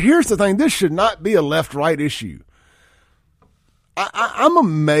 Here's the thing. This should not be a left-right issue. I'm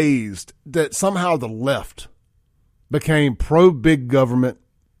amazed that somehow the left became pro-big government,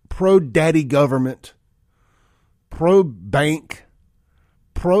 pro-daddy government, pro-bank,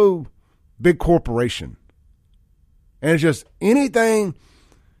 pro-big corporation. And it's just anything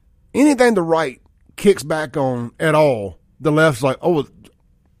the right kicks back on at all, the left's like, oh,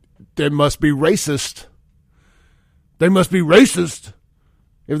 they must be racist. They must be racist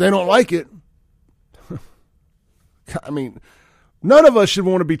if they don't like it. I mean, none of us should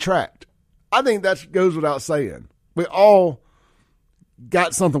want to be tracked. I think that goes without saying. We all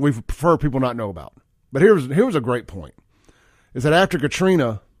got something we prefer people not know about. But here's a great point. Is that after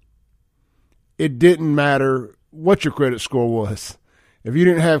Katrina, it didn't matter what your credit score was. If you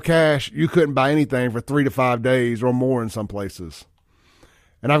didn't have cash, you couldn't buy anything for 3 to 5 days or more in some places.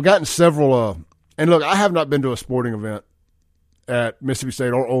 And I've gotten several, and look, I have not been to a sporting event at Mississippi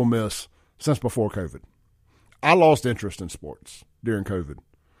State or Ole Miss since before COVID. I lost interest in sports during COVID.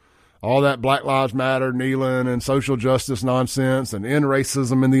 All that Black Lives Matter, kneeling, and social justice nonsense, and end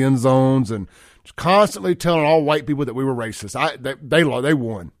racism in the end zones, and just constantly telling all white people that we were racist. They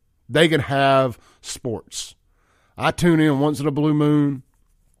won. They can have sports. I tune in once in a blue moon,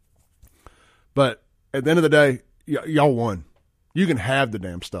 but at the end of the day, y'all won. You can have the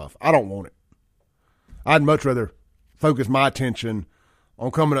damn stuff. I don't want it. I'd much rather focus my attention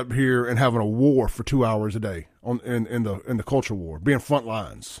on coming up here and having a war for 2 hours a day in the culture war, being front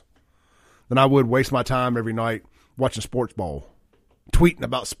lines, than I would waste my time every night watching sports ball, tweeting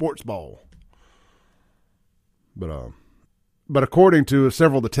about sports ball. But according to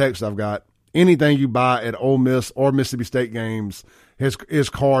several of the texts I've got, anything you buy at Ole Miss or Mississippi State games is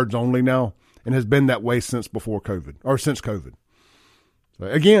cards only now, and has been that way since before COVID, or since COVID. So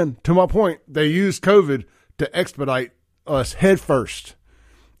again, to my point, they used COVID to expedite us head first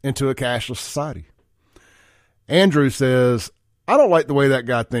into a cashless society. Andrew says, I don't like the way that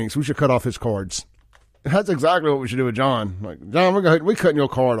guy thinks. We should cut off his cards. That's exactly what we should do with John. Like, John, we're cutting your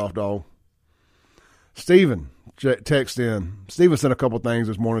card off, dog. Stephen text in. Stephen sent a couple things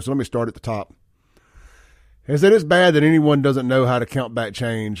this morning, so let me start at the top. He said, it's bad that anyone doesn't know how to count back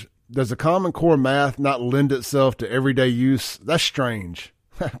change. Does the Common Core math not lend itself to everyday use? That's strange.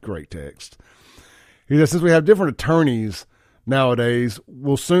 Great text. He said, since we have different attorneys nowadays,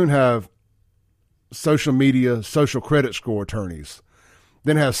 we'll soon have social media, social credit score attorneys,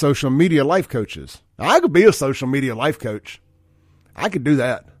 then have social media life coaches. I could be a social media life coach. I could do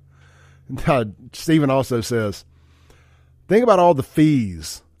that. Stephen also says, think about all the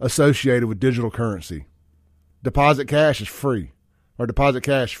fees associated with digital currency. Deposit cash is free, or deposit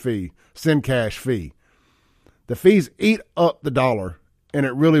cash fee, send cash fee. The fees eat up the dollar, and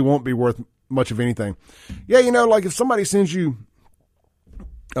it really won't be worth much of anything. Yeah, like if somebody sends you,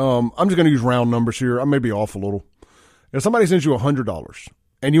 I'm just going to use round numbers here. I may be off a little. If somebody sends you $100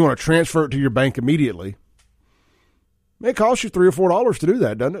 and you want to transfer it to your bank immediately, it costs you $3 or $4 to do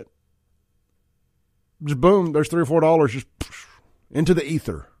that, doesn't it? Just boom, there's $3 or $4 just into the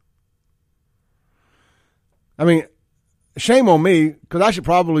ether. I mean, shame on me, because I should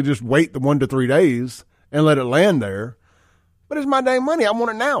probably just wait the 1 to 3 days and let it land there. But it's my dang money. I want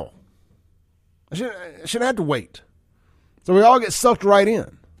it now. I shouldn't have to wait. So we all get sucked right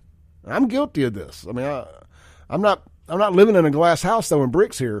in. I'm guilty of this. I mean, I'm not living in a glass house throwing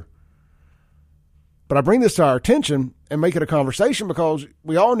bricks here. But I bring this to our attention and make it a conversation, because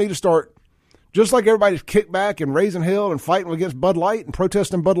we all need to start, just like everybody's kicked back and raising hell and fighting against Bud Light and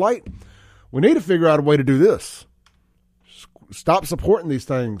protesting Bud Light, we need to figure out a way to do this. Stop supporting these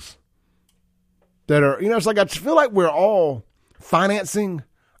things that are, it's like I feel like we're all financing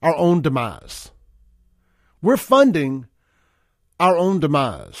our own demise. We're funding our own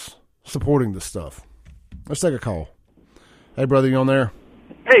demise, supporting this stuff. Let's take a call. Hey, brother, you on there?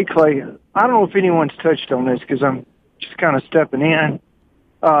 Hey, Clay. I don't know if anyone's touched on this because I'm just kind of stepping in.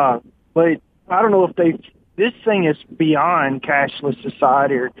 But I don't know if this thing is beyond cashless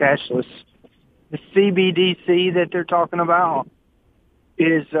society or cashless. The CBDC that they're talking about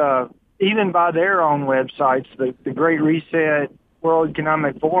is, even by their own websites, the Great Reset, World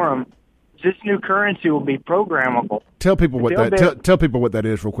Economic Forum, this new currency will be programmable. Tell people what tell people what that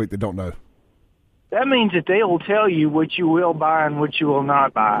is real quick that don't know. That means that they will tell you what you will buy and what you will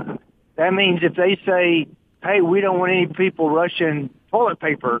not buy. That means if they say, hey, we don't want any people rushing toilet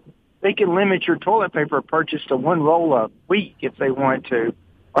paper, they can limit your toilet paper purchase to one roll a week if they want to,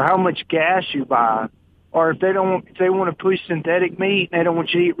 or how much gas you buy. Or if they want to push synthetic meat and they don't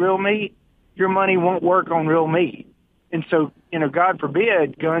want you to eat real meat, your money won't work on real meat. And so, God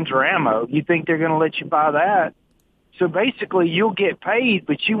forbid, guns or ammo. You think they're going to let you buy that? So basically, you'll get paid,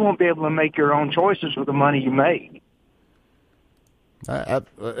 but you won't be able to make your own choices with the money you make. I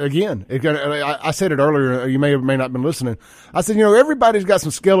said it earlier. You may or may not have been listening. I said, everybody's got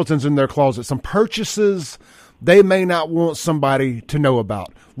some skeletons in their closet, some purchases they may not want somebody to know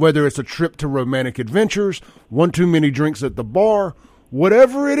about, whether it's a trip to romantic adventures, one too many drinks at the bar,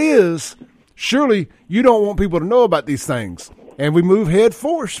 whatever it is. Surely you don't want people to know about these things. And we move head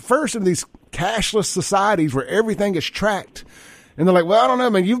first in these cashless societies where everything is tracked. And they're like, well, I don't know,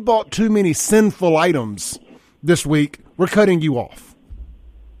 man, you've bought too many sinful items this week. We're cutting you off.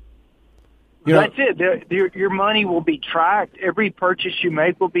 That's it. Your money will be tracked. Every purchase you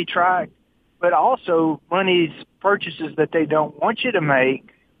make will be tracked. But also, purchases that they don't want you to make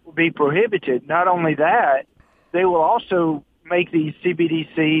will be prohibited. Not only that, they will also make these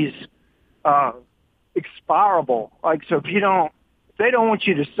CBDCs expirable. Like, so if they don't want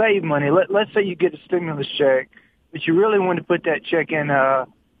you to save money, let's say you get a stimulus check, but you really want to put that check in a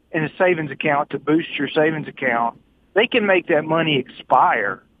savings account to boost your savings account, they can make that money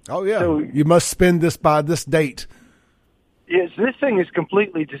expire. Oh, yeah. So, you must spend this by this date. Yes, this thing is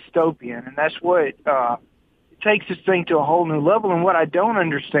completely dystopian, and that's what it takes this thing to a whole new level. And what I don't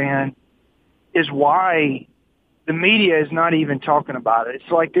understand is why the media is not even talking about it.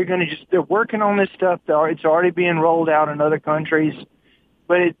 It's like they're working on this stuff. It's already being rolled out in other countries.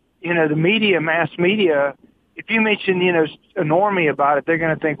 But, the mass media, if you mention, a normie about it, they're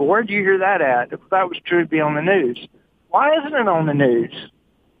going to think, well, where'd you hear that at? If that was true, it'd be on the news. Why isn't it on the news?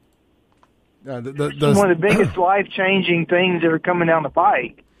 It's one of the biggest life-changing things that are coming down the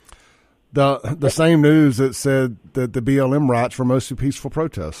pike. The same news that said that the BLM riots were mostly peaceful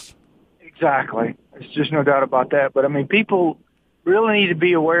protests. Exactly. There's just no doubt about that. But, people really need to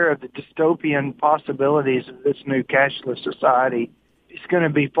be aware of the dystopian possibilities of this new cashless society. It's going to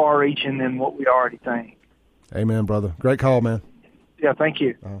be far-reaching than what we already think. Amen, brother. Great call, man. Yeah, thank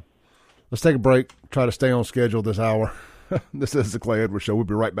you. Let's take a break, try to stay on schedule this hour. This is the Clay Edwards Show. We'll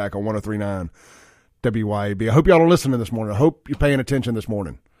be right back on 103.9 WYAB. I hope y'all are listening this morning. I hope you're paying attention this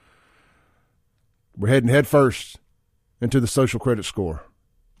morning. We're heading head first into the social credit score.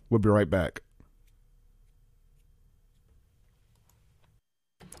 We'll be right back.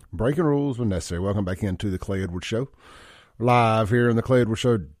 Breaking rules when necessary. Welcome back into the Clay Edwards Show. Live here in the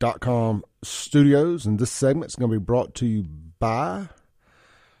ClayEdwardsShow.com studios. And this segment is going to be brought to you by,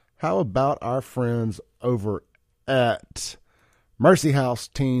 how about our friends over at Mercy House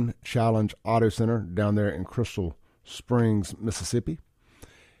Teen Challenge Auto Center down there in Crystal Springs, Mississippi.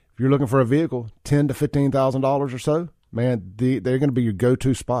 If you're looking for a vehicle, $10,000 to $15,000 or so, man, they're going to be your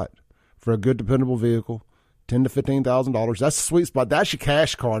go-to spot for a good, dependable vehicle. $10,000 to $15,000. That's the sweet spot. That's your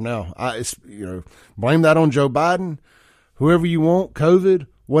cash car now. Blame that on Joe Biden, whoever you want, COVID,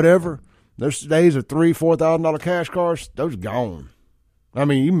 whatever. There's days of $3,000, $4,000 cash cars. Those are gone.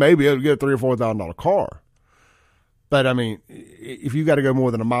 You may be able to get a $3,000 or $4,000 car. But, if you got to go more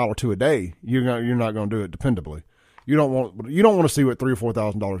than a mile or two a day, you're not going to do it dependably. You don't want to see what $3,000 or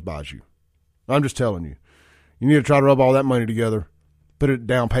 $4,000 buys you. I'm just telling you. You need to try to rub all that money together, put a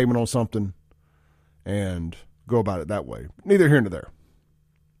down payment on something, and go about it that way. Neither here nor there.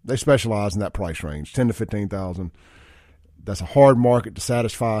 They specialize in that price range, $10,000 to $15,000. That's a hard market to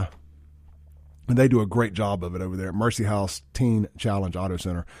satisfy. And they do a great job of it over there at Mercy House Teen Challenge Auto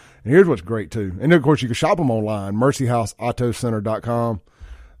Center. And here's what's great, too. And, of course, you can shop them online, mercyhouseautocenter.com.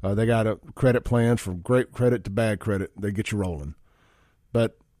 They got credit plans from great credit to bad credit. They get you rolling.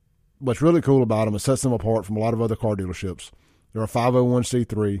 But what's really cool about them, it sets them apart from a lot of other car dealerships. They're a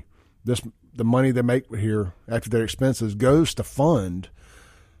 501c3. The money they make here after their expenses goes to fund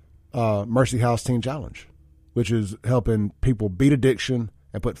Mercy House Teen Challenge, which is helping people beat addiction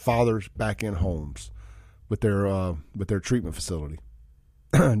and put fathers back in homes with their treatment facility.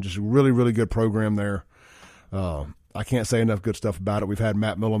 Just a really, really good program there. I can't say enough good stuff about it. We've had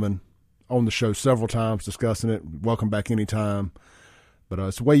Matt Milliman on the show several times discussing it. Welcome back anytime. But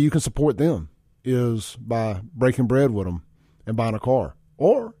it's the way you can support them is by breaking bread with them and buying a car.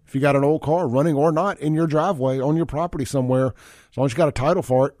 Or if you got an old car running or not in your driveway on your property somewhere, as long as you got a title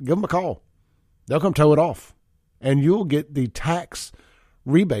for it, give them a call. They'll come tow it off. And you'll get the tax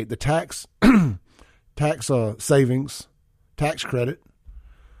rebate, the tax savings, tax credit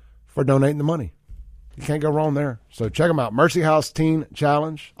for donating the money. You can't go wrong there. So check them out. Mercy House Teen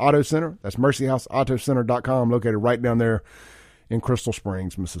Challenge Auto Center. That's mercyhouseautocenter.com, located right down there in Crystal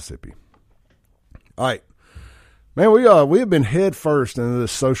Springs, Mississippi. All right. Man, we have been head first into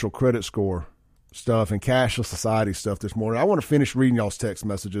this social credit score stuff and cashless society stuff this morning. I want to finish reading y'all's text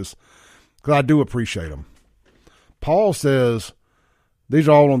messages because I do appreciate them. Paul says, these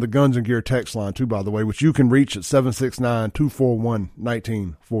are all on the Guns and Gear text line too, by the way, which you can reach at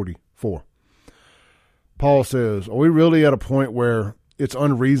 769-241-1944. Paul says, are we really at a point where it's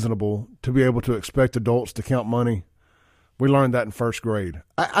unreasonable to be able to expect adults to count money? We learned that in first grade.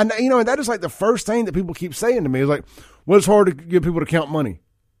 That is like the first thing that people keep saying to me is like, well, it's hard to get people to count money.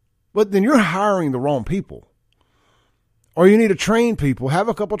 But then you're hiring the wrong people. Or you need to train people. Have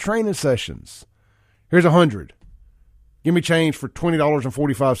a couple training sessions. Here's 100. Give me change for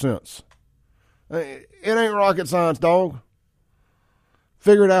 $20.45. It ain't rocket science, dog.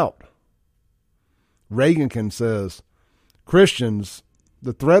 Figure it out. Reagankin says, Christians,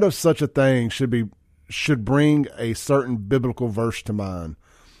 the threat of such a thing should bring a certain biblical verse to mind.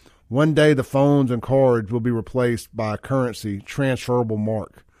 One day the phones and cards will be replaced by a currency transferable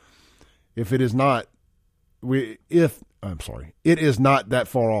mark. It is not that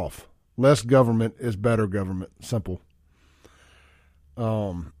far off. Less government is better government. Simple.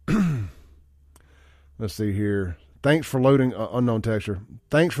 Let's see here. Thanks for loading, unknown texture.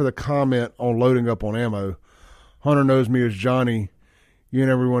 Thanks for the comment on loading up on ammo. Hunter knows me as Johnny. You and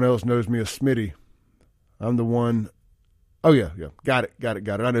everyone else knows me as Smitty. I'm the one. Oh, yeah. Got it.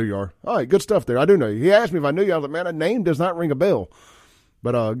 I know you are. All right, good stuff there. I do know you. He asked me if I knew you. I was like, man, that name does not ring a bell.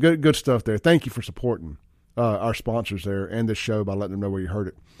 But good stuff there. Thank you for supporting our sponsors there and this show by letting them know where you heard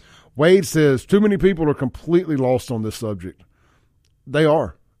it. Wade says, too many people are completely lost on this subject. They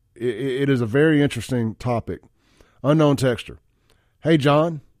are. It is a very interesting topic. Unknown texter. Hey,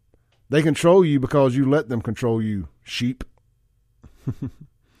 John, they control you because you let them control you, sheep.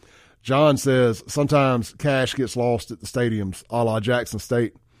 John says, sometimes cash gets lost at the stadiums, a la Jackson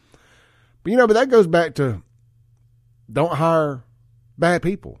State. But that goes back to don't hire bad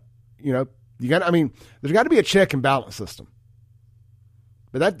people. There's got to be a check and balance system.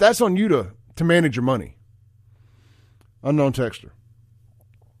 But that's on you to manage your money. Unknown texter.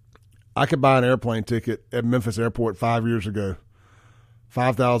 I could buy an airplane ticket at Memphis Airport 5 years ago.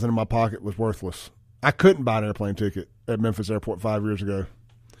 $5,000 in my pocket was worthless. I couldn't buy an airplane ticket at Memphis Airport 5 years ago.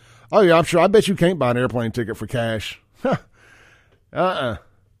 Oh, yeah, I'm sure. I bet you can't buy an airplane ticket for cash. You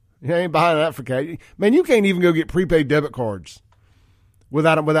ain't buying that for cash. Man, you can't even go get prepaid debit cards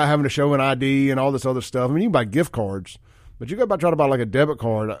without having to show an ID and all this other stuff. I mean, you can buy gift cards, but you got to try to buy like a debit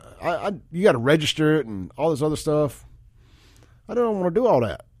card. You got to register it and all this other stuff. I don't want to do all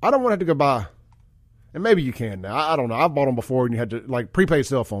that. I don't want to have to go buy, and maybe you can now. I don't know. I've bought them before, and you had to, like, prepaid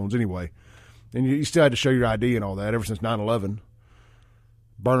cell phones anyway. And you still had to show your ID and all that ever since 9/11.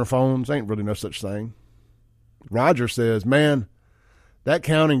 Burner phones, ain't really no such thing. Roger says, man, that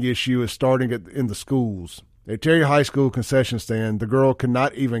counting issue is starting in the schools. At Terry High School concession stand, the girl could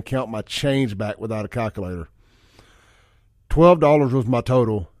not even count my change back without a calculator. $12 was my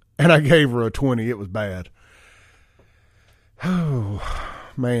total, and I gave her a 20. It was bad. Oh,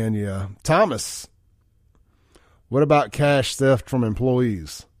 man, yeah. Thomas, what about cash theft from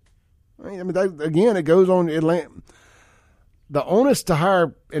employees? Again, it goes on. The onus to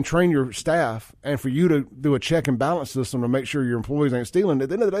hire and train your staff and for you to do a check and balance system to make sure your employees ain't stealing, at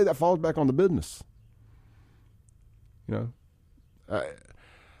the end of the day, that falls back on the business.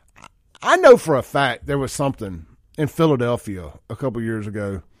 I know for a fact there was something in Philadelphia a couple years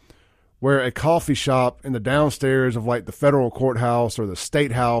ago where a coffee shop in the downstairs of like the federal courthouse or the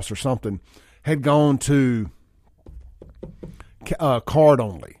state house or something had gone to card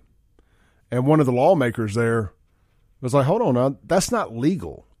only. And one of the lawmakers there was like, hold on now, that's not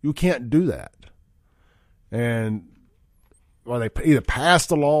legal. You can't do that. And they either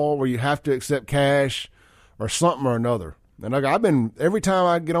passed a law where you have to accept cash or something or another. And every time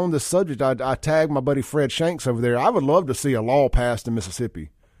I get on this subject, I tag my buddy Fred Shanks over there. I would love to see a law passed in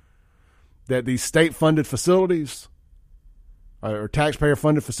Mississippi that these state-funded facilities or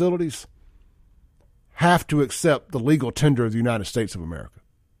taxpayer-funded facilities have to accept the legal tender of the United States of America.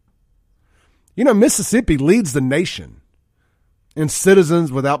 You know, Mississippi leads the nation in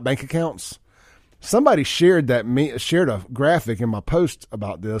citizens without bank accounts. Somebody shared a graphic in my post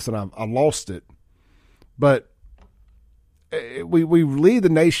about this, and I lost it. But we lead the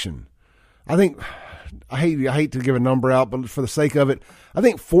nation. I think I hate to give a number out, but for the sake of it, I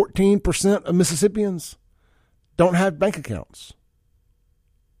think 14% of Mississippians don't have bank accounts.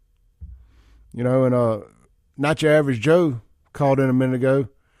 You know, and Not Your Average Joe called in a minute ago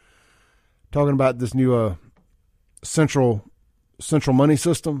talking about this new central money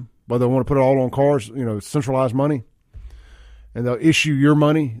system, where they want to put it all on cars, you know, centralized money. And they'll issue your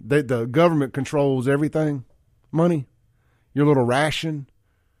money. The government controls everything, money, your little ration,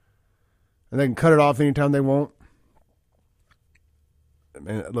 and they can cut it off anytime they want.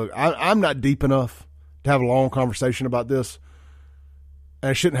 And look, I'm not deep enough to have a long conversation about this,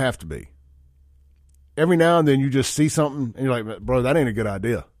 and I shouldn't have to be. Every now and then you just see something, and you're like, bro, that ain't a good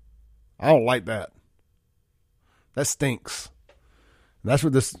idea. I don't like that. That stinks. And that's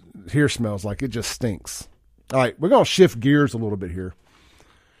what this here smells like. It just stinks. All right, we're going to shift gears a little bit here.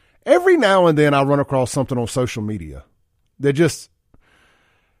 Every now and then I run across something on social media that just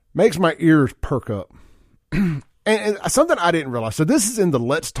makes my ears perk up. and something I didn't realize. So this is in the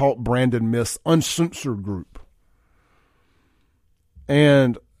Let's Talk Brandon Myths Uncensored group.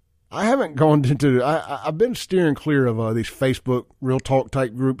 And I haven't gone into, I've been steering clear of these Facebook Real Talk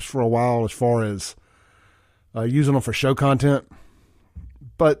type groups for a while as far as using them for show content.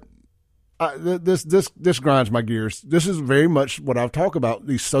 But this grinds my gears. This is very much what I've talked about,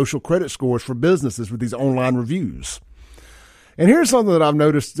 these social credit scores for businesses with these online reviews. And here's something that I've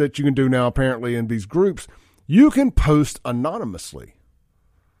noticed that you can do now apparently in these groups. You can post anonymously.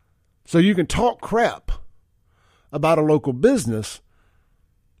 So you can talk crap about a local business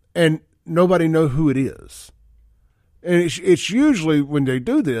and nobody know who it is. And it's usually, when they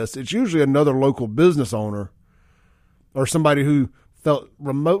do this, it's usually another local business owner or somebody who felt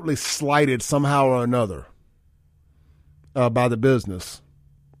remotely slighted somehow or another by the business.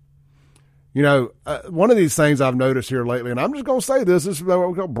 You know, one of these things I've noticed here lately, and I'm just going to say this is what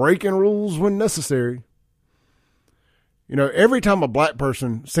we call breaking rules when necessary. You know, every time a black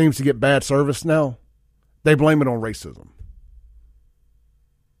person seems to get bad service now, they blame it on racism.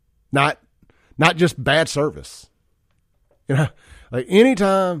 Not just bad service. You know, like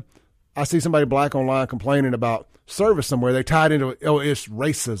anytime I see somebody black online complaining about service somewhere, they tie it into, it's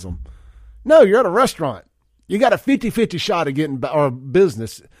racism. No, you're at a restaurant. You got a 50-50 shot of getting, or a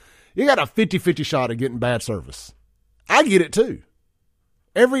business, you got a 50-50 shot of getting bad service. I get it too.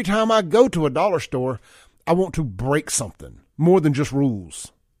 Every time I go to a dollar store, I want to break something more than just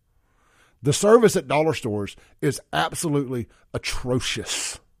rules. The service at dollar stores is absolutely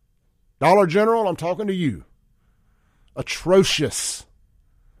atrocious. Dollar General, I'm talking to you. Atrocious.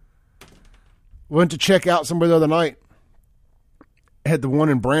 Went to check out somewhere the other night. Had the one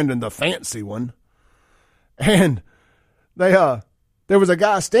in Brandon, the fancy one. And there was a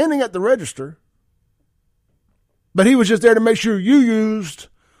guy standing at the register, but he was just there to make sure you used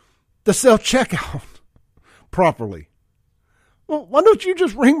the self-checkout properly. Well, why don't you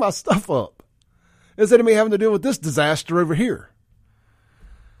just ring my stuff up instead of me having to deal with this disaster over here?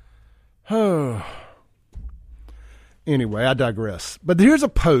 Oh. Anyway, I digress. But here's a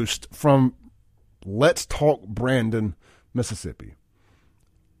post from Let's Talk Brandon, Mississippi.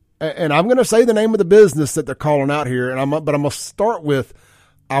 And I'm going to say the name of the business that they're calling out here, but I'm going to start with,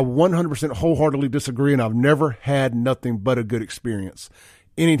 I 100% wholeheartedly disagree, and I've never had nothing but a good experience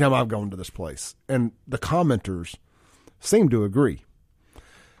anytime I've gone to this place. And the commenters seem to agree.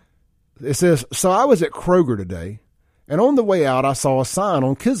 It says, so I was at Kroger today, and on the way out, I saw a sign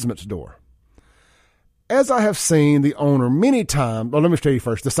on Kismet's door. As I have seen the owner many times, well, let me tell you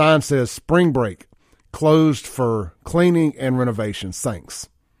first, the sign says spring break, closed for cleaning and renovations. Thanks.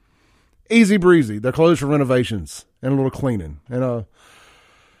 Easy breezy. They're closed for renovations and a little cleaning. And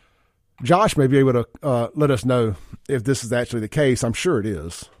Josh may be able to let us know if this is actually the case. I'm sure it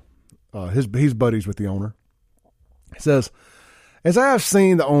is. He's buddies with the owner. It says, as I have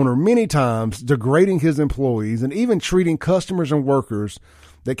seen the owner many times degrading his employees and even treating customers and workers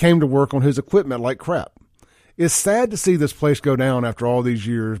that came to work on his equipment like crap. It's sad to see this place go down after all these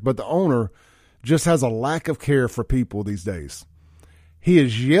years, but the owner just has a lack of care for people these days. He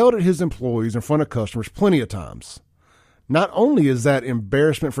has yelled at his employees in front of customers plenty of times. Not only is that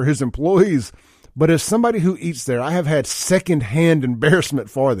embarrassment for his employees, but as somebody who eats there, I have had secondhand embarrassment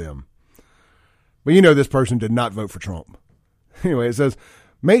for them. But you know, this person did not vote for Trump. Anyway, it says,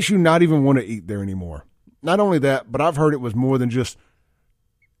 makes you not even want to eat there anymore. Not only that, but I've heard it was more than just,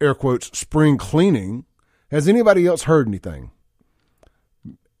 air quotes, spring cleaning. Has anybody else heard anything?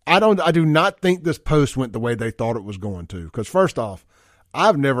 I do not think this post went the way they thought it was going to. Because first off,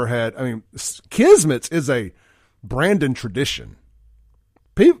 I've never had, Kismet's is a Brandon tradition.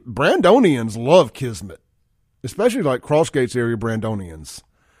 Brandonians love Kismet, especially like Crossgates area Brandonians.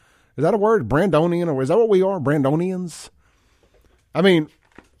 Is that a word? Brandonian, or is that what we are? Brandonians? I mean,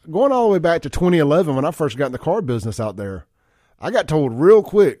 going all the way back to 2011 when I first got in the car business out there, I got told real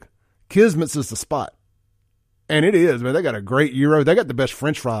quick, Kismet's is the spot. And it is, man. They got a great gyro. They got the best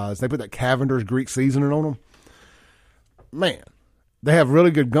French fries. They put that Cavender's Greek seasoning on them. Man, they have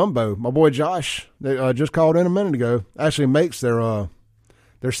really good gumbo. My boy Josh, they just called in a minute ago, actually makes their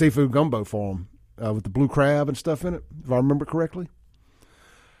seafood gumbo for them with the blue crab and stuff in it, if I remember correctly.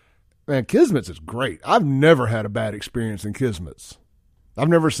 Man, Kismet's is great. I've never had a bad experience in Kismet's. I've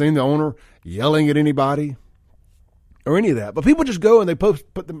never seen the owner yelling at anybody or any of that. But people just go and they put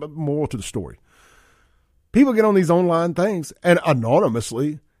the moral to the story. People get on these online things and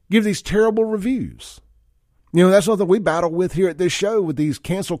anonymously give these terrible reviews. You know, that's something we battle with here at this show with these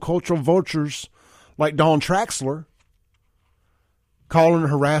cancel cultural vultures like Dawn Traxler, calling and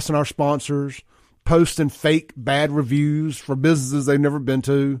harassing our sponsors, posting fake bad reviews for businesses they've never been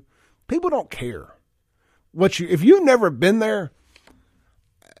to. People don't care. If you've never been there,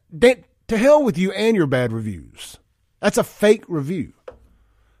 to hell with you and your bad reviews. That's a fake review.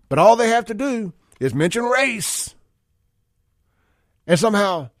 But all they have to do is mention race. And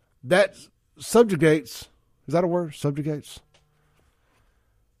somehow that subjugates, is that a word? Subjugates?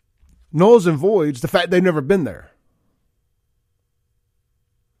 Nulls and voids the fact they've never been there.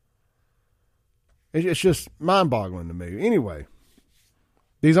 It's just mind-boggling to me. Anyway,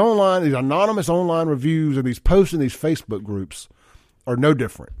 these anonymous online reviews and these posts in these Facebook groups are no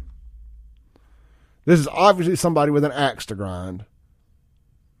different. This is obviously somebody with an axe to grind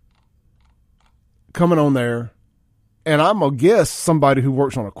coming on there. And I'm going to guess somebody who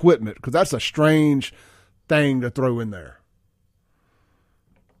works on equipment, because that's a strange thing to throw in there.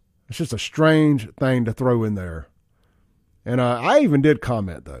 It's just a strange thing to throw in there. And I even did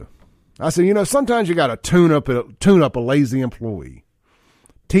comment, though. I said, sometimes you got to tune up a lazy employee.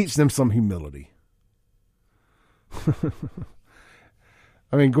 Teach them some humility.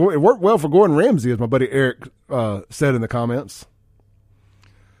 I mean, it worked well for Gordon Ramsay, as my buddy Eric said in the comments.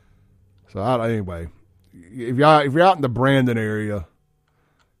 So anyway, if you're out in the Brandon area,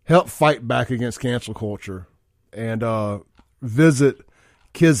 help fight back against cancel culture and visit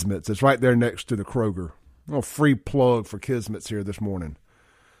Kismet's. It's right there next to the Kroger. A little free plug for Kismet's here this morning.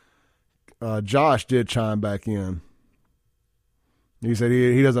 Josh did chime back in. He said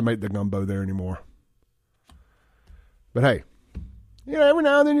he doesn't make the gumbo there anymore. But hey, every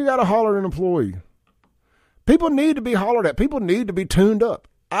now and then you got to holler at an employee. People need to be hollered at. People need to be tuned up.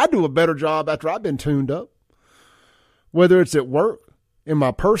 I do a better job after I've been tuned up. Whether it's at work, in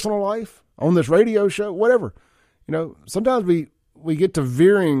my personal life, on this radio show, whatever. Sometimes we get to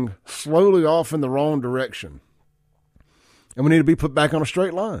veering slowly off in the wrong direction. And we need to be put back on a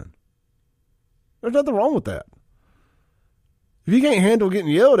straight line. There's nothing wrong with that. If you can't handle getting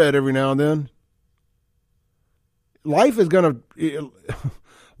yelled at every now and then, life is gonna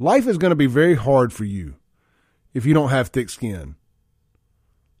be very hard for you if you don't have thick skin.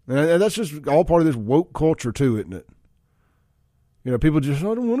 And that's just all part of this woke culture too, isn't it? People just,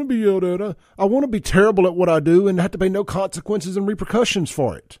 I don't want to be yelled at. I want to be terrible at what I do and have to pay no consequences and repercussions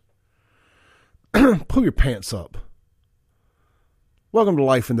for it. Pull your pants up. Welcome to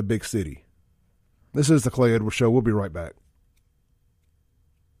life in the big city. This is the Clay Edwards Show. We'll be right back.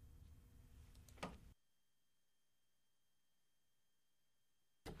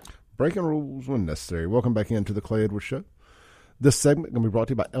 Breaking rules when necessary. Welcome back into the Clay Edwards Show. This segment going to be brought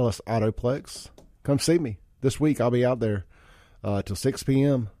to you by Ellis Autoplex. Come see me. This week I'll be out there till 6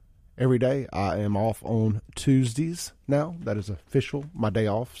 p.m. every day. I am off on Tuesdays now. That is official, my day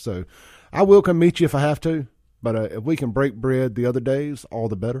off. So I will come meet you if I have to. But if we can break bread the other days, all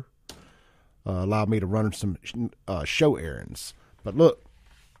the better. Allow me to run some show errands. But look,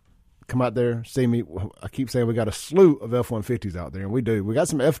 come out there, see me. I keep saying we got a slew of F-150s out there, and we do. We got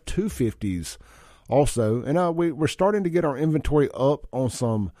some F-250s also, and we're starting to get our inventory up on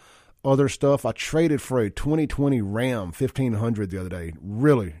some other stuff. I traded for a 2020 Ram 1500 the other day.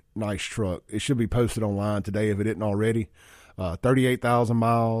 Really nice truck. It should be posted online today if it isn't already. 38,000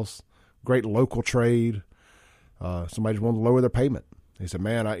 miles. Great local trade. Somebody just wanted to lower their payment. He said,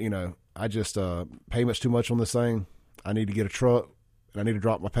 man, I just payment's too much on this thing. I need to get a truck, and I need to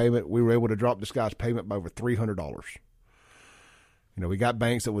drop my payment. We were able to drop this guy's payment by over $300. We got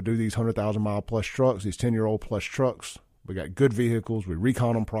banks that would do these 100,000-mile plus trucks, these 10-year-old plus trucks. We got good vehicles. We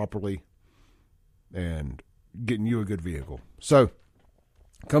recon them properly and getting you a good vehicle. So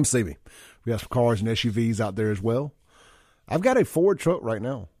come see me. We have some cars and SUVs out there as well. I've got a Ford truck right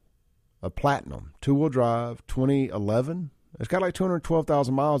now, a Platinum, 2-wheel drive, 2011. It's got like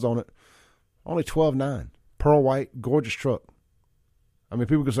 212,000 miles on it, only $12,900. Pearl white, gorgeous truck. I mean,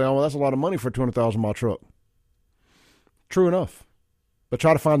 people can say, oh, well, that's a lot of money for a 200,000-mile truck. True enough. But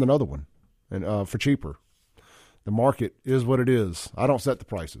try to find another one and for cheaper. The market is what it is. I don't set the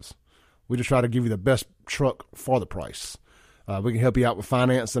prices. We just try to give you the best truck for the price. We can help you out with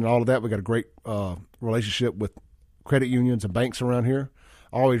finance and all of that. We got a great relationship with credit unions and banks around here.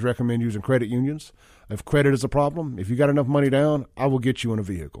 I always recommend using credit unions. If credit is a problem, if you got enough money down, I will get you in a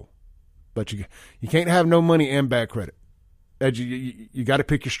vehicle. But you can't have no money and bad credit. You got to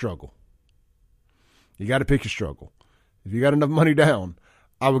pick your struggle. You got to pick your struggle. If you got enough money down,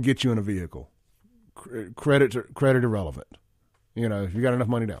 I will get you in a vehicle. Credit irrelevant. You know, if you got enough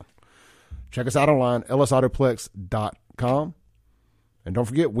money down. Check us out online, ellisautoplex.com. And don't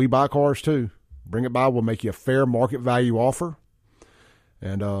forget, we buy cars too. Bring it by. We'll make you a fair market value offer.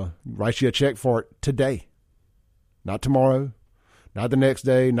 And write you a check for it today. Not tomorrow. Not the next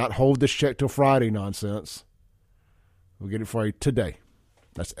day. Not hold this check till Friday nonsense. We'll get it for you today.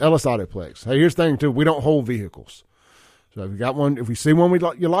 That's Ellis Autoplex. Hey, here's the thing, too. We don't hold vehicles. So if you got one, if we see one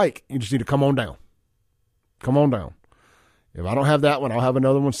you like, you just need to come on down. Come on down. If I don't have that one, I'll have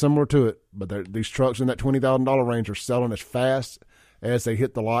another one similar to it. But these trucks in that $20,000 range are selling as fast as they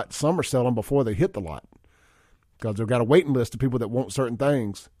hit the lot. Some are selling before they hit the lot because they've got a waiting list of people that want certain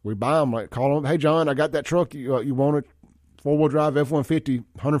things. We buy them, like call them, hey, John, I got that truck. You want it? 4-wheel drive, F-150,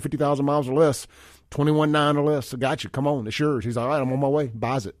 150,000 miles or less, 21.9 or less. I got you. Come on. It's yours. He's all right. I'm on my way.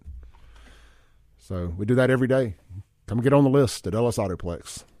 Buys it. So we do that every day. Come get on the list at Ellis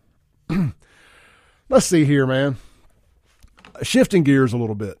Autoplex. Let's see here, man. Shifting gears a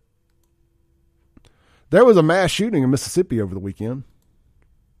little bit. There was a mass shooting in Mississippi over the weekend.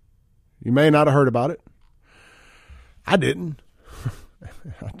 You may not have heard about it. I didn't.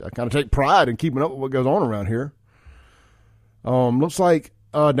 I kind of take pride in keeping up with what goes on around here. Looks like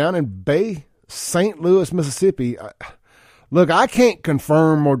down in Bay, St. Louis, Mississippi. Look, I can't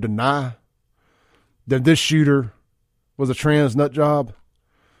confirm or deny that this shooter was a trans nut job.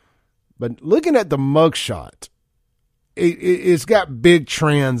 But looking at the mugshot, it's got big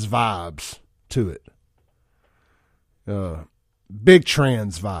trans vibes to it. Big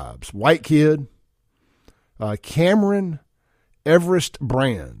trans vibes. White kid. Cameron Everest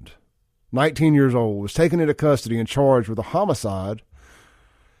Brand, 19 years old, was taken into custody and charged with a homicide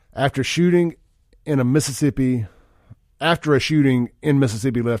after a shooting in Mississippi left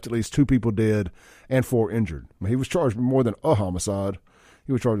at least 2 people dead and 4 injured. He was charged with more than a homicide.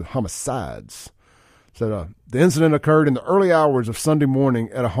 He was charged with homicides. So the incident occurred in the early hours of Sunday morning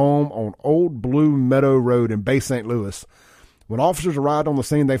at a home on Old Blue Meadow Road in Bay St. Louis. When officers arrived on the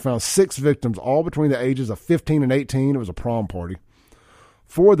scene, they found 6 victims, all between the ages of 15 and 18. It was a prom party.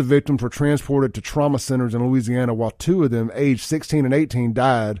 4 of the victims were transported to trauma centers in Louisiana, while 2 of them, aged 16 and 18,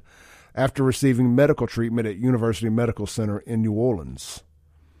 died after receiving medical treatment at University Medical Center in New Orleans.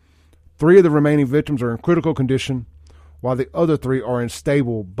 3 of the remaining victims are in critical condition, while the other 3 are in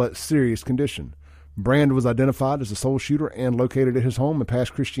stable but serious condition. Brand was identified as the sole shooter and located at his home in Pass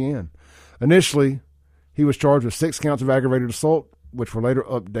Christian. Initially, he was charged with 6 counts of aggravated assault, which were later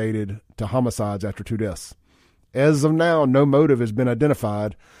updated to homicides after 2 deaths. As of now, no motive has been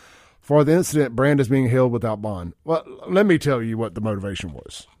identified. For the incident, Brand is being held without bond. Well, let me tell you what the motivation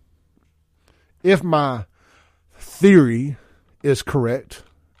was. If my theory is correct,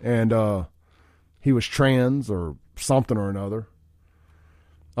 and he was trans or something or another,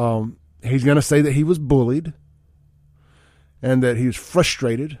 he's going to say that he was bullied and that he was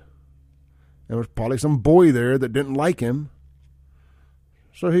frustrated. There was probably some boy there that didn't like him.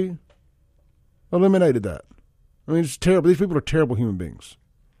 So he eliminated that. I mean, it's terrible. These people are terrible human beings.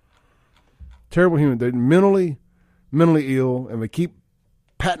 Terrible human. They're mentally ill, and we keep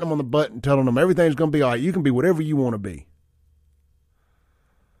patting them on the butt and telling them everything's going to be all right. You can be whatever you want to be.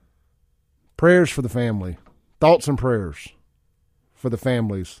 Prayers for the family. Thoughts and prayers for the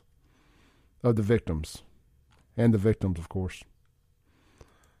families of the victims. And the victims, of course.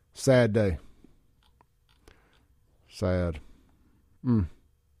 Sad day. Sad. Kind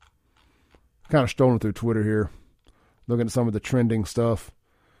of strolling through Twitter here, looking at some of the trending stuff.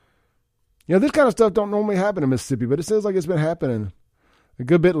 You know, this kind of stuff don't normally happen in Mississippi, but it seems like it's been happening a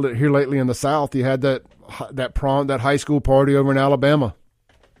good bit here lately in the South. You had that high school party over in Alabama.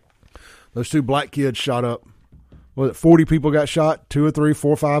 Those 2 black kids shot up. Was it 40 people got shot? 2 or 3,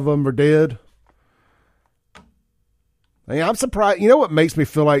 4 or 5 of them are dead. I mean, I'm surprised. You know what makes me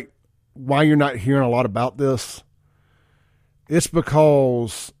feel like why you're not hearing a lot about this It's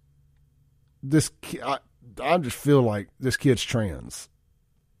because I just feel like this kid's trans.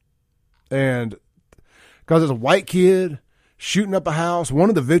 And because it's a white kid shooting up a house, one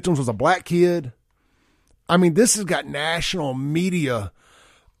of the victims was a black kid. I mean, this has got national media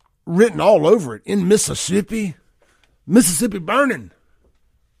written all over it. In Mississippi burning.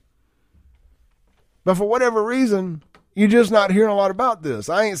 But for whatever reason, you're just not hearing a lot about this.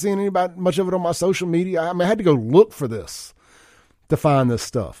 I ain't seen much of it on my social media. I mean, I had to go look for this to find this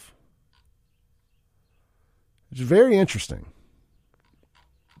stuff. It's very interesting.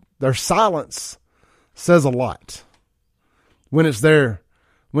 Their silence says a lot when it's their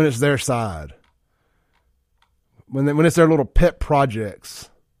side. When it's their little pet projects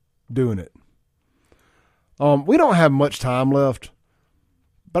doing it. We don't have much time left,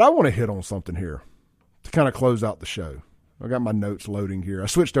 but I want to hit on something here to kind of close out the show. I got my notes loading here. I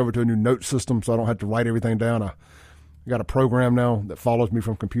switched over to a new note system so I don't have to write everything down. I got a program now that follows me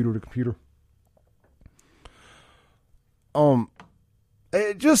from computer to computer.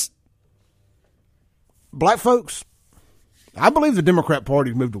 Black folks, I believe the Democrat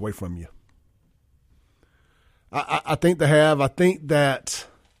Party moved away from you. I think they have. I think that,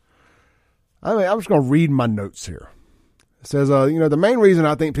 I'm just going to read my notes here. It says, the main reason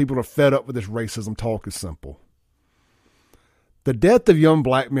I think people are fed up with this racism talk is simple. The death of young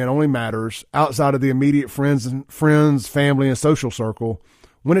black men only matters outside of the immediate friends, family, and social circle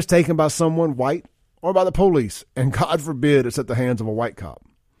when it's taken by someone white or by the police, and God forbid it's at the hands of a white cop.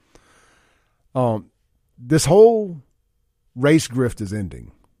 This whole race grift is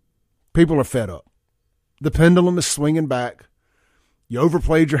ending. People are fed up. The pendulum is swinging back. You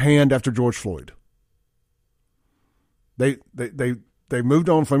overplayed your hand after George Floyd. They moved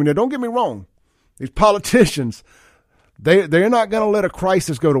on from you. Now, don't get me wrong. These politicians, they're not going to let a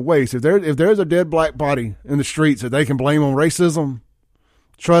crisis go to waste. If there's a dead black body in the streets that they can blame on racism,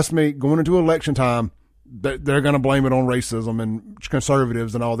 trust me, going into election time, they're going to blame it on racism and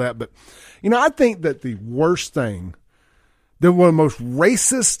conservatives and all that. But, I think that the worst thing, one of the most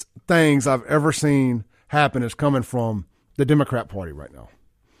racist things I've ever seen happen is coming from the Democrat Party right now.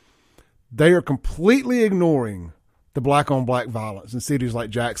 They are completely ignoring the black-on-black violence in cities like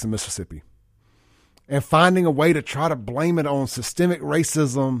Jackson, Mississippi, and finding a way to try to blame it on systemic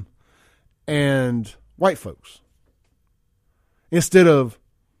racism and white folks, instead of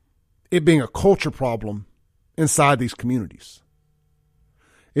it being a culture problem inside these communities.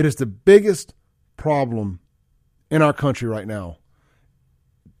 It is the biggest problem in our country right now.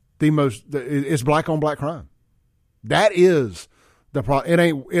 It's black on black crime. That is the problem.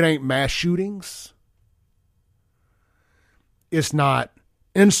 It ain't mass shootings. It's not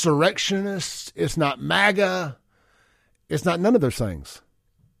insurrectionists. It's not MAGA. It's not none of those things.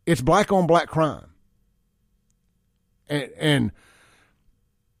 It's black on black crime. And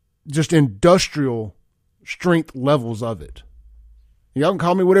just industrial strength levels of it. Y'all can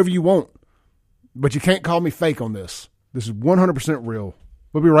call me whatever you want, but you can't call me fake on this. This is 100% real.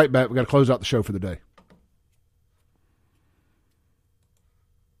 We'll be right back. We got to close out the show for the day.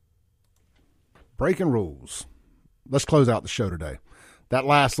 Breaking rules. Let's close out the show today. That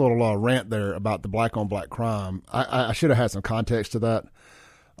last little rant there about the black on black crime, I should have had some context to that.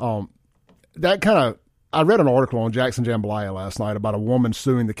 I read an article on Jackson Jambalaya last night about a woman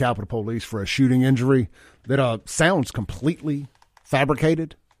suing the Capitol Police for a shooting injury that sounds completely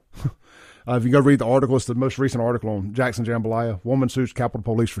fabricated. If you go read the article, it's the most recent article on Jackson Jambalaya. Woman sues Capitol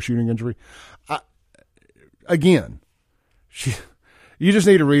Police for shooting injury. You just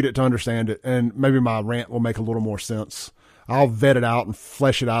need to read it to understand it, and maybe my rant will make a little more sense. I'll vet it out and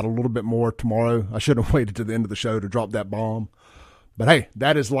flesh it out a little bit more tomorrow. I shouldn't have waited to the end of the show to drop that bomb. But hey,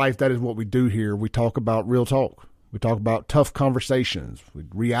 that is life. That is what we do here. We talk about real talk. We talk about tough conversations,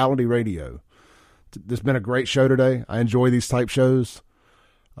 reality radio. This has been a great show today. I enjoy these type shows.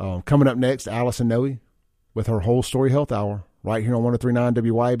 Coming up next, Allison Noe with her Whole Story Health Hour right here on 103.9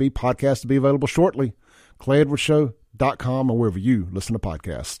 WYAB. Podcast to be available shortly. ClayEdwardsShow.com or wherever you listen to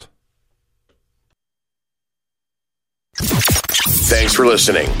podcasts. Thanks for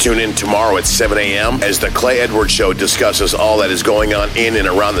listening. Tune in tomorrow at 7 a.m. as the Clay Edwards Show discusses all that is going on in and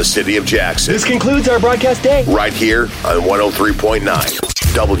around the city of Jackson. This concludes our broadcast day. Right here on 103.9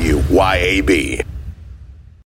 WYAB.